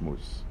Mussar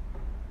Shmuz?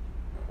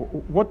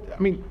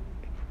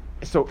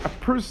 So a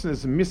person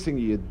is missing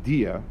a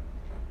idea.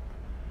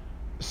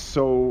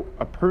 So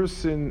a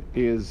person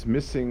is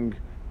missing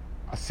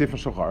a Sefer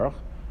Shulchan Aruch.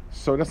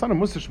 So that's not a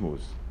Mussar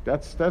Shmuz.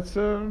 That's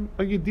a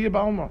Yediyah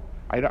B'alma.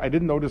 I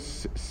didn't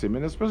notice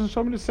Siman. This person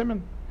showed me the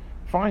Siman.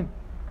 Fine.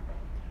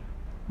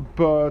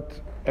 But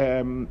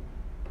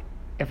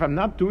if I'm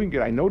not doing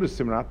it, I notice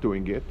I'm not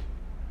doing it.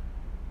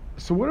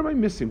 So what am I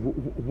missing?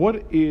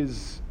 What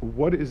is the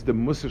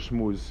Mussar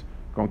Shmuz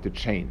going to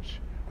change?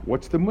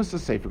 What's the Mussar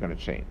Sefer going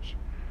to change?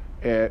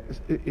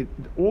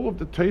 All of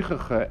the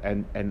Teichacha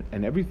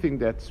and everything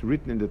that's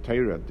written in the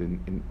Torah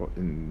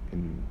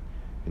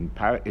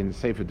in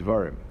Sefer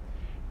Dvarim.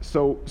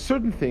 So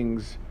certain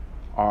things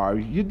are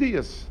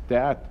yediyas,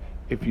 that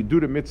if you do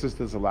the mitzvahs,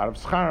 there's a lot of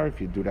schar.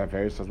 If you do the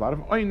various, there's a lot of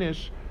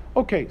oynish.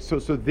 Okay, so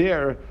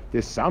there's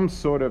some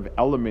sort of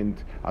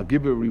element. I'll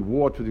give a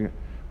reward for doing.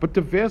 But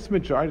the vast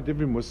majority of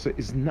every Mussar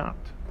is not.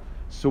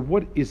 So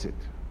what is it?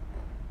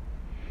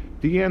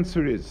 The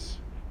answer is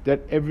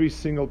that every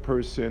single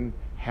person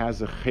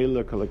has a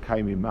chelek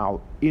alakai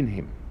mimal in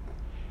him,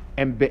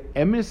 and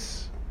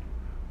be'emes,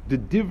 the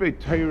divrei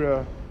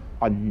Torah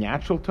are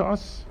natural to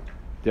us.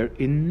 They're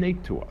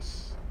innate to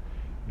us.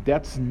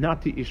 That's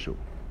not the issue.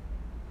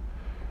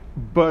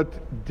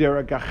 But they're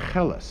a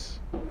gachelas.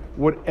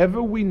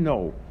 Whatever we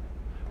know,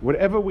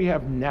 whatever we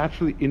have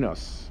naturally in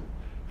us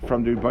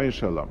from the Rebbeinu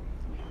Shalom,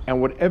 and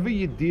whatever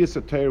yediyas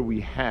of Torah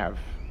we have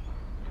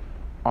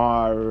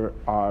are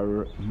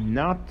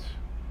not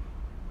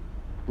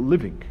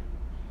living.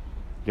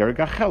 They're a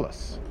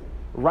gachelas.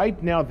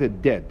 Right now they're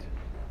dead.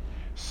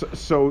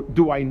 So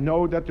do I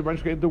know that the Rebbeinu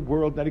Shalom gave the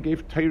world, that He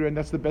gave Torah, and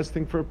that's the best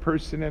thing for a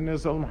person, and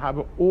there's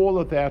all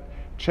of that?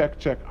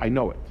 Check. I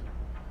know it.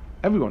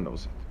 Everyone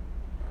knows it.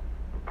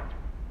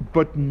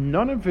 But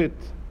none of it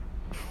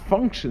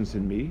functions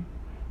in me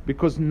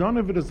because none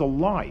of it is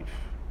alive.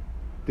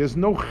 There's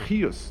no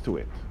chiyus to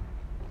it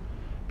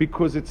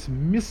because it's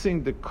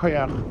missing the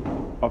koyach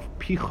of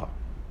picha.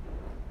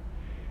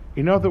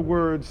 In other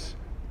words,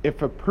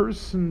 if a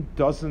person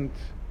doesn't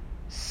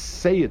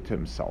say it to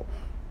himself,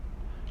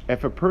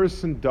 if a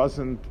person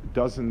doesn't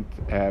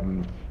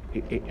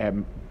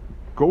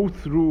go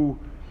through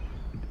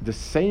the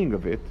saying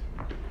of it,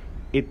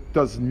 it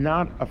does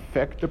not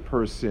affect the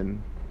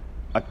person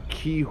a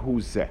ki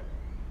huzeh.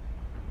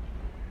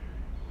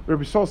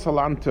 Rabbi Sol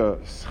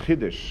Salanter's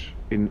Chiddush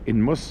in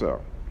Mussar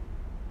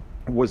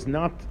was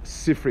not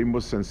Sifrei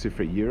Mussar and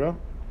Sifrei Yira.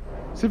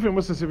 Sifrei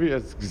Mussar and Sifrei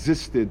Yira has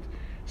existed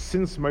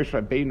since Moshe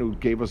Rabbeinu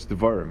gave us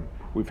Devarim.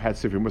 We've had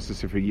Sifrei Mussar,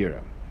 Sifrei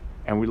Yira,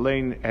 and we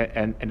learn,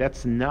 and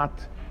that's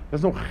not.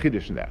 There's no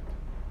Chiddush in that.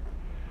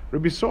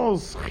 Rabbi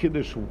Sol's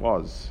Chiddush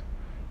was,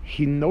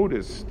 he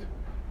noticed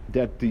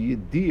that the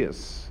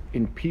ideas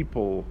in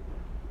people,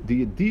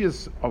 the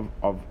ideas of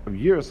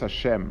Yiras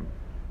Hashem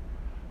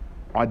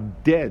are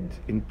dead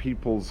in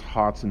people's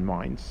hearts and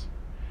minds.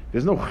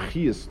 There's no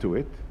chiyus to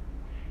it.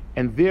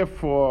 And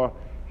therefore,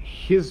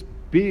 his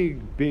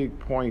big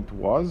point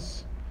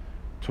was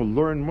to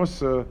learn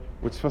Mussar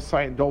with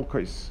Sfasai and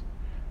Dolkos,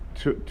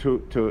 to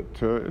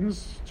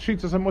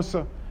Shitas and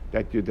Mussar,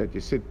 that you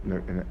sit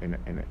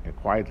in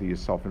quietly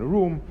yourself in a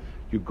room,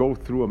 you go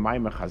through a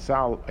Maimah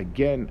Chazal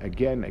again,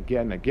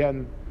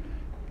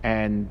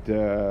 and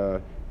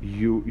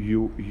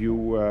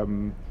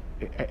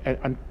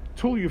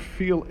until you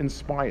feel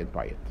inspired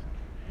by it.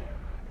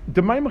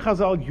 The Maimah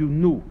Chazal, you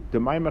knew the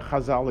Maimah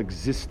Chazal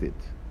existed,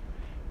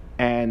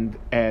 and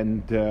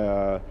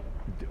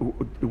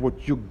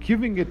what you're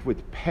giving it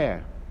with peh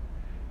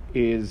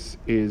is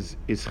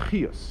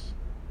chiyus.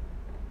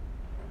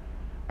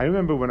 I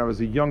remember when I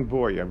was a young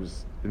boy, I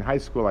was in high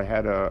school. I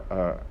had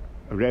a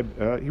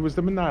Reb. He was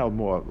the Menayel,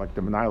 more like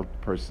the Menayel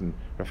person,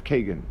 Rav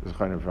Kagan,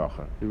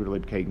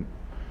 Reb Kagan.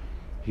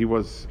 He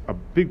was a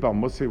big Baal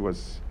Mussar.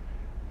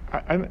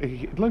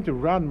 He learned to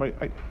run.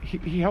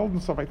 He held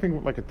himself, I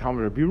think, like a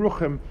Talmud Rabbi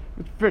Yeruchim.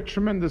 It's very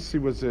tremendous. He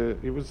was a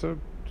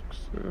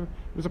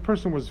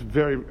person who was a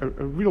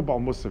real Baal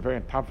Mussar, very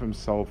on top of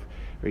himself,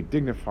 very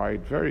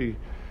dignified,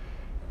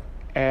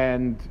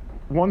 and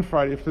one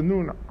Friday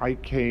afternoon, I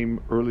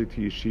came early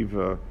to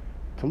yeshiva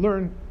to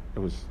learn. It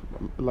was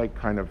like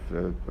kind of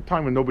a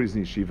time when nobody's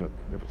in yeshiva.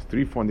 It was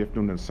 3-4 in the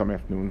afternoon and some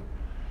afternoon.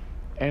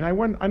 And I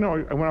went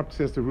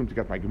upstairs to the room to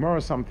get my Gemara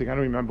or something. I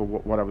don't remember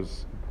what I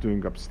was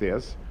doing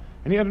upstairs.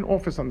 And he had an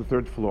office on the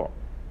 3rd floor.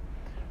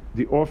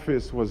 The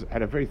office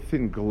had a very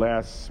thin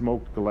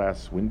smoked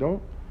glass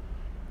window.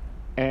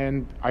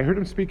 And I heard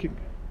him speaking.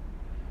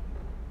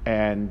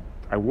 And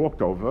I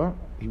walked over.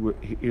 He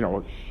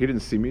didn't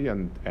see me,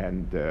 and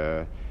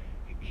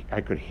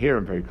I could hear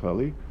him very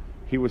clearly.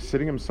 He was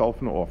sitting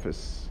himself in the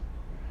office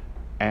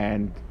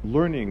and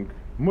learning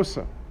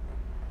Mussar,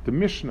 the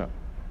Mishnah,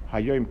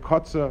 Hayoim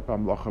Kotza,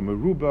 V'Amlacha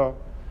Meruba,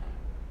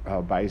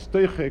 Bayis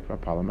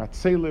Doichik, Palamat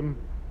Selim,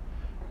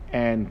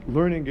 and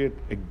learning it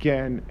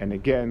again and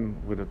again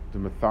with the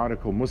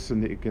methodical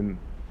Musanik.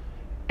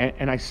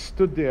 And I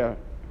stood there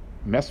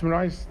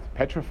mesmerized,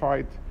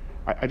 petrified.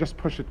 I just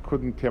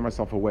couldn't tear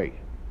myself away.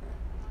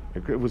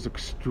 It was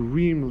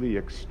extremely,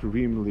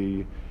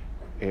 extremely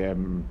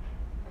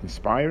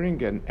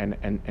inspiring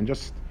and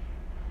just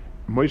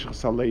Moishech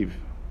Salev.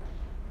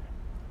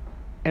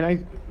 And I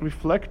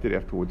reflected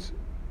afterwards,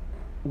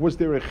 was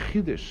there a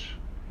chiddush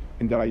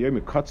in the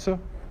Ayom Katza?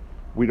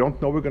 We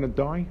don't know we're going to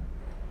die.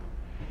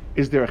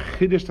 Is there a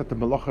chiddush that the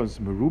Malacha is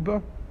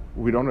Meruba?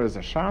 We don't know there's a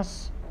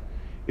Shas.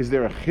 Is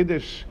there a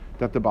chiddush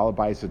that the Baal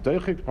Bayis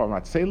Doichik,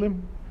 Parmat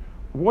Selim?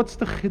 What's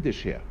the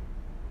chiddush here?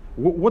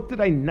 What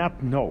did I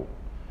not know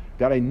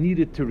that I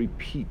needed to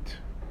repeat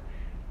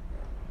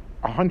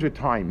 100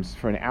 times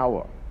for an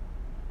hour?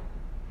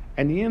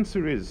 And the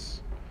answer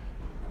is,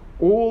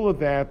 all of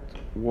that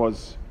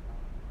was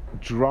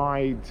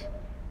dried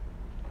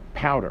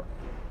powder.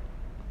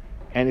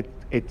 And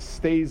it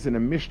stays in a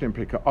Mishnah in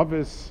Pirkei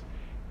Avos,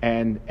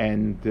 and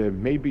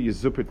maybe you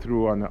zip it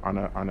through on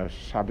a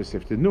Shabbos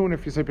afternoon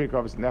if you say Pirkei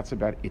Avos, and that's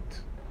about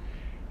it.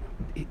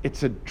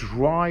 It's a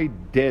dry,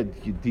 dead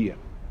Yediyah.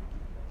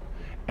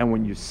 And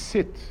when you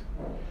sit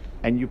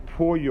and you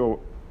pour your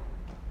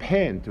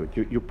pen into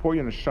it, you pour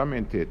your neshama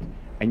into it,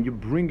 and you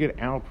bring it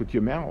out with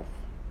your mouth,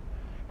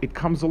 it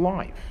comes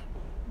alive.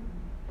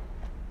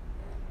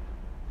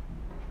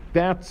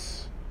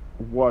 That's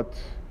what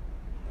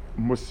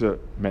Musa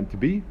meant to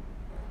be,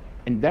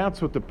 and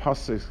that's what the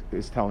pasuk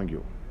is telling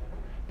you.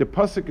 The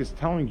pasuk is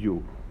telling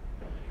you,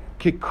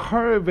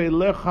 "Kikarev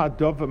elecha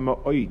dava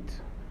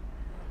ma'oit."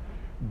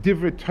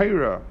 Divrei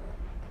Torah,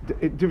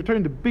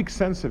 in the big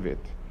sense of it,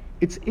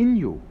 it's in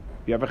you.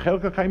 You have a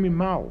chelka chayim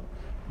imal.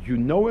 You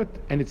know it,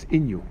 and it's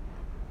in you.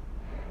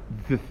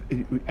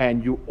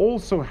 And you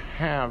also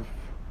have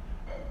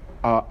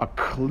a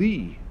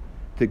kli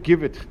to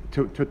give it,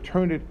 to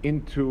turn it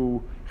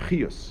into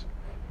chiyus.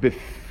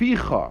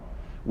 Beficha,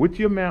 with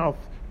your mouth,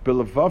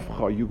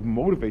 belevavcha, you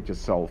motivate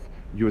yourself,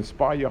 you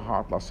inspire your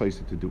heart,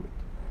 lasaisa, to do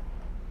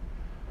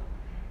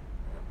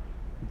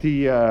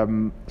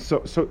it. So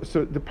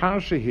the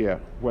parasha here,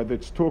 whether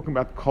it's talking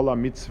about kol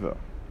mitzvah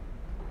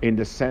in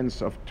the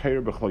sense of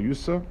Torah b'chol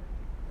yusa,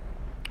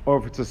 or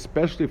if it's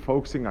especially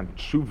focusing on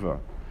tshuva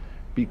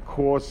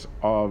because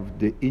of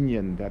the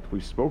inyan that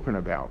we've spoken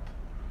about,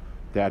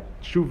 that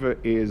tshuva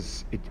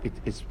is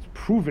it's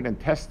proven and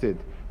tested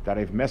that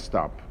I've messed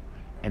up,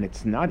 and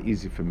it's not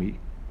easy for me.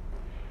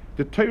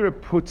 The Torah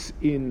puts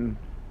in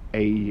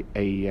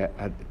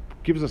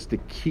gives us the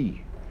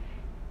key.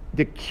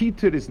 The key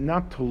to it is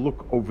not to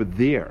look over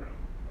there.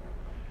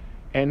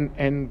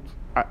 And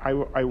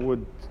I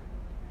would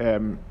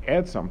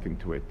add something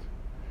to it.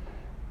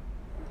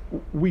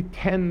 We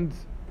tend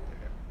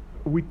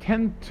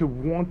to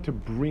want to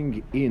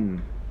bring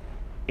in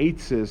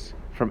eitzes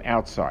from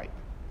outside.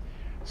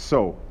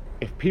 So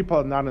if people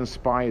are not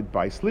inspired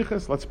by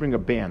slichas, let's bring a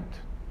band.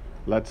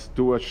 Let's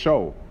do a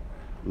show.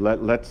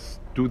 Let's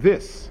do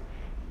this.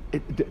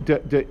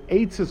 The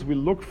eitzes we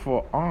look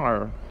for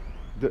are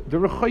the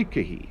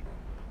rechoikehi.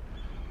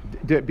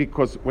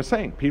 Because we're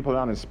saying people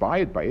are not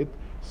inspired by it,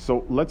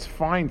 so let's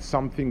find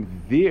something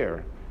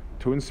there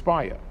to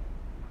inspire.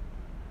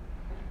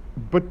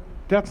 But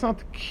that's not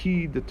the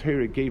key the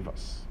Torah gave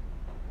us.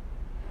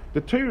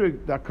 The Torah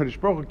that Kadosh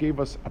Baruch Hu gave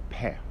us a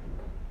peh.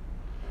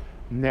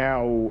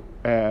 Now,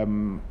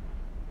 the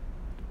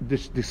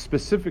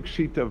specific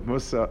shita of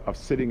Musa of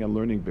sitting and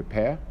learning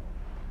b'peh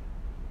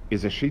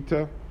is a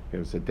shita. It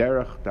was a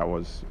derech that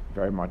was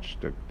very much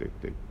the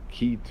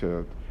key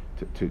to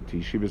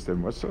yeshivas de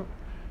Musa.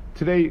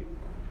 Today,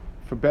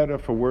 for better,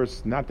 for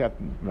worse, not that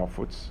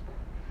nafutz.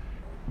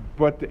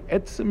 But the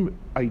etzim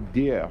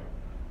idea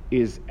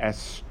is as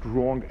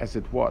strong as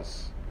it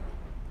was.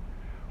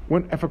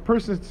 If a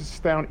person sits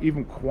down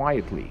even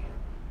quietly,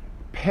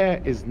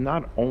 peh is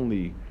not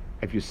only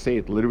if you say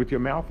it literally with your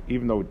mouth,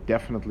 even though it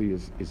definitely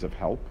is of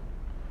help,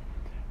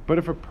 but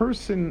if a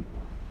person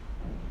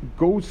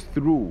goes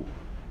through,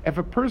 if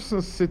a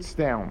person sits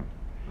down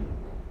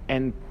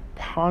and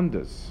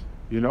ponders,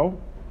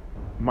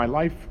 my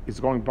life is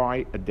going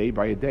by a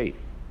day,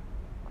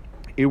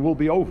 it will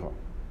be over.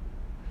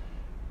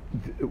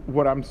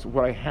 What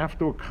I have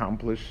to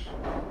accomplish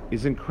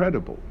is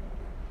incredible.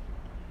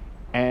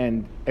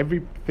 And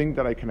everything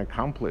that I can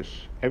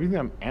accomplish, everything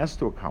I'm asked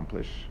to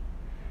accomplish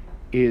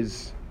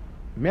is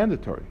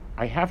mandatory.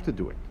 I have to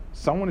do it.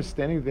 Someone is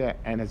standing there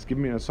and has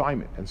given me an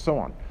assignment, and so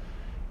on.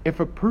 If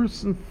a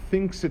person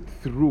thinks it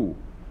through,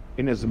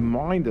 in his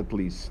mind at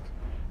least,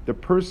 the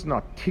person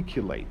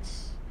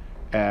articulates,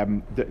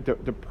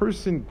 the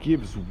person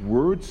gives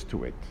words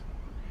to it,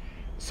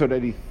 so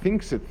that he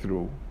thinks it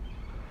through,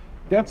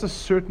 that's a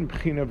certain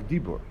pchina of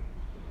dibur.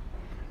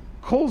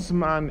 Kol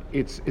zman,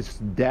 it's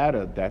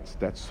data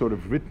that's sort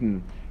of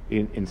written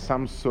in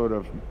some sort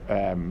of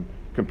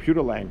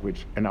computer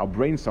language in our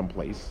brain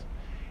someplace,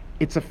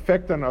 its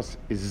effect on us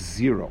is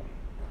zero.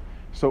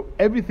 So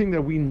everything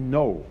that we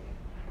know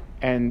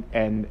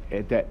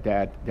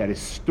that is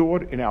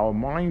stored in our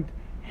mind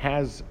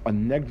has a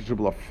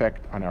negligible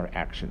effect on our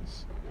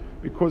actions,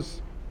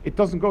 because it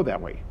doesn't go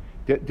that way.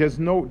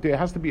 There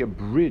has to be a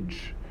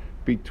bridge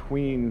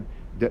between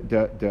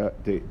the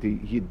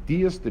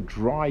ideas, the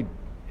dry,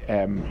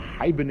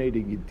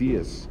 hibernating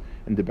ideas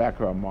in the back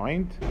of our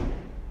mind,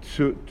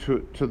 to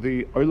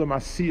the Olam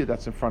Asiyah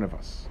that's in front of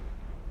us.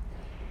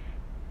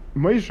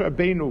 Moshe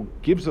Rabbeinu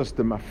gives us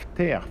the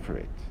mafteach for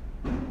it.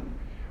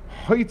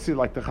 Hoitzi,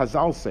 like the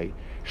Chazal say,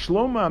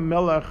 Shlomo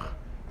HaMelech,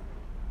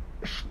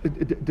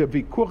 the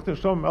Vikuch to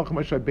Shlomo HaMelech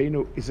Moshe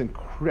Rabbeinu is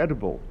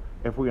incredible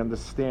if we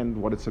understand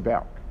what it's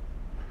about.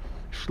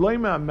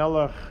 Shlomo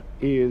HaMelech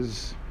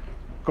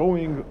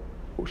Shlomo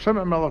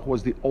HaMelech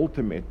was the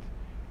ultimate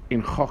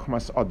in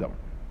Chochmas Adam.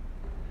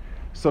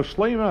 So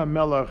Shlomo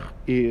HaMelech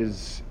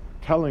is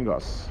telling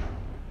us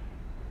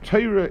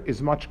Torah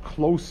is much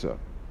closer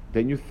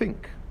than you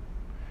think,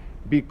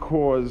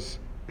 because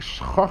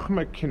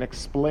Chochmah can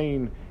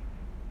explain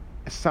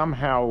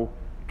somehow,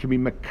 can be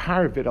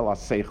mekarvet al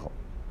seichel.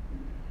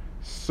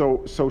 So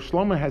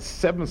Shlomo has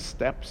 7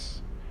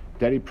 steps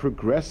that he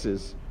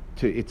progresses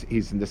to.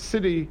 He's in the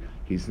city,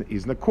 he's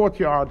in the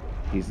courtyard,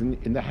 he's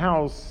in the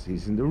house,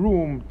 he's in the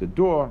room, the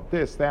door,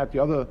 this, that, the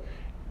other.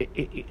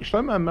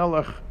 Shlomo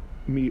HaMelech,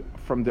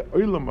 from the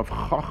olam of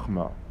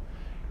Chachma,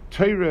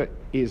 Torah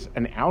is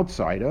an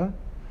outsider,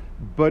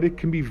 but it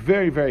can be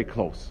very, very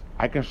close.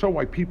 I can show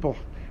why people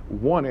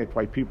want it,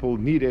 why people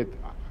need it,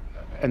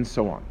 and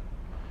so on.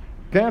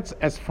 That's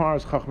as far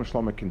as Chachma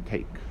Shlomo can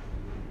take.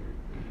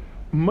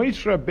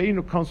 Moshe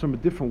Rabbeinu comes from a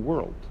different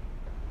world.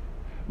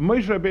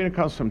 Moshe Rabbeinu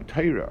comes from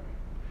Torah.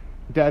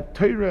 That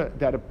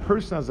a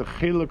person has a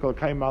chelik al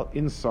kaimal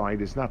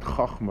inside is not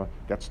Chachma,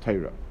 that's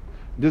Torah.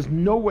 There's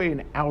no way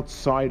an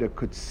outsider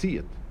could see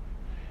it.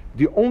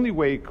 The only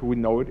way we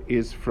know it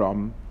is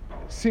from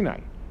Sinai,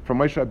 from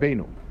Moshe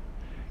Rabbeinu.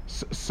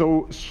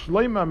 So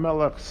Shlomo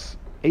HaMelech's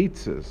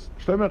eitzes,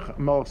 Shlomo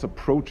HaMelech's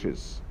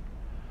approaches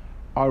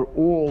are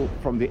all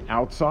from the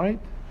outside,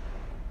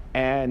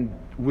 and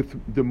with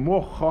the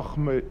more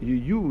Chachma you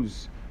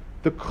use,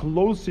 the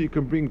closer you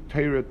can bring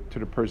Torah to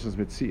the person's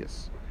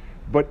Metzias.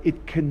 But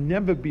it can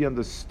never be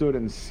understood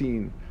and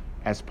seen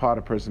as part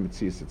of person's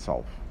Metzias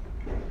itself.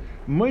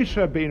 Moshe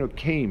Rabbeinu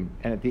came,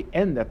 and at the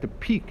end, at the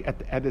peak,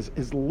 at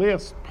his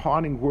last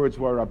parting words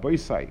were, Rabbi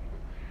Say,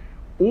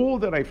 all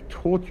that I've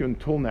taught you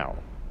until now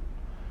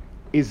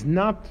is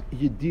not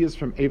Yediyas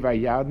from Eva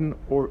Yadin,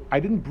 or I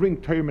didn't bring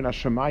Torah min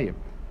Hashemayim.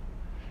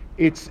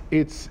 It's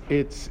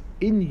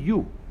in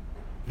you.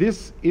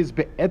 This is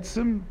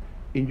be'etzim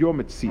in your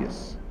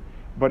Metzias,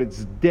 but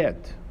it's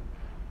dead,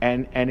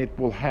 and it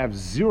will have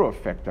zero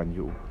effect on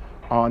you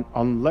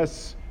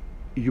unless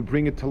you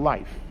bring it to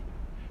life.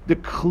 The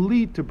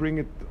kli to bring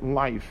it to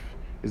life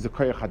is the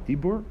koyach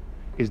hadibur,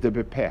 is the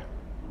bepeh.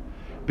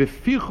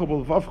 Beficha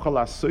v'lvavcha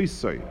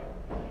la'soisoi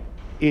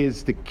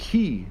is the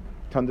key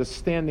to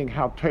understanding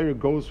how Torah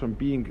goes from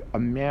being a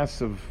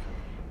mass of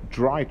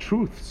dry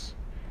truths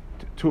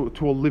to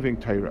a living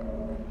Torah.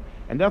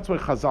 And that's why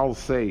Chazal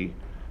say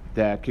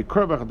that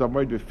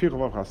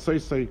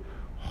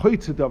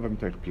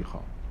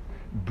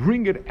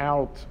bring it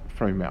out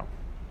from your mouth.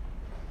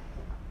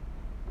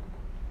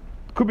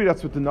 Could be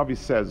that's what the Navi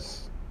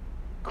says.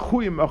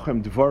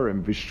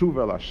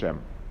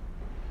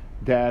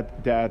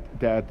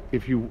 That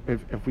if we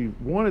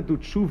want to do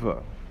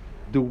tshuva,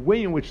 the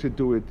way in which to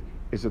do it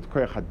is at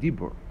koyach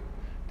hadibur.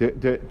 The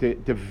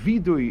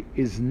vidui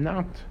is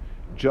not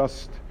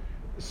just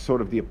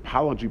sort of the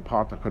apology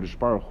part of Kadosh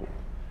Baruch Hu.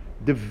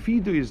 The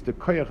vidui is the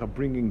koyach of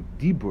bringing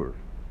dibur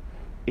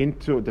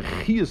into the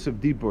chiyus of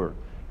dibur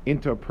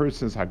into a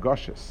person's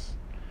hagashas,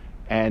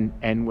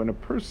 and when a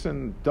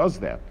person does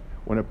that,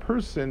 when a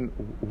person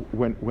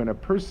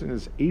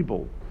is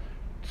able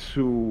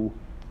to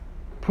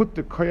put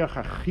the koyach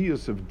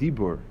hachiyus of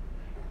dibur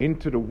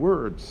into the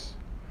words,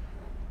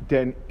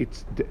 then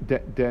it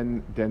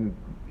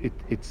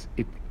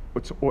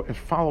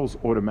follows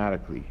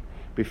automatically.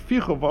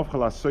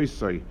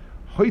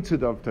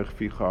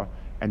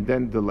 And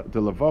then the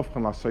levav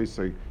and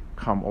lasoisoi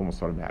come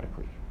almost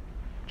automatically.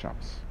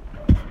 Shabbos.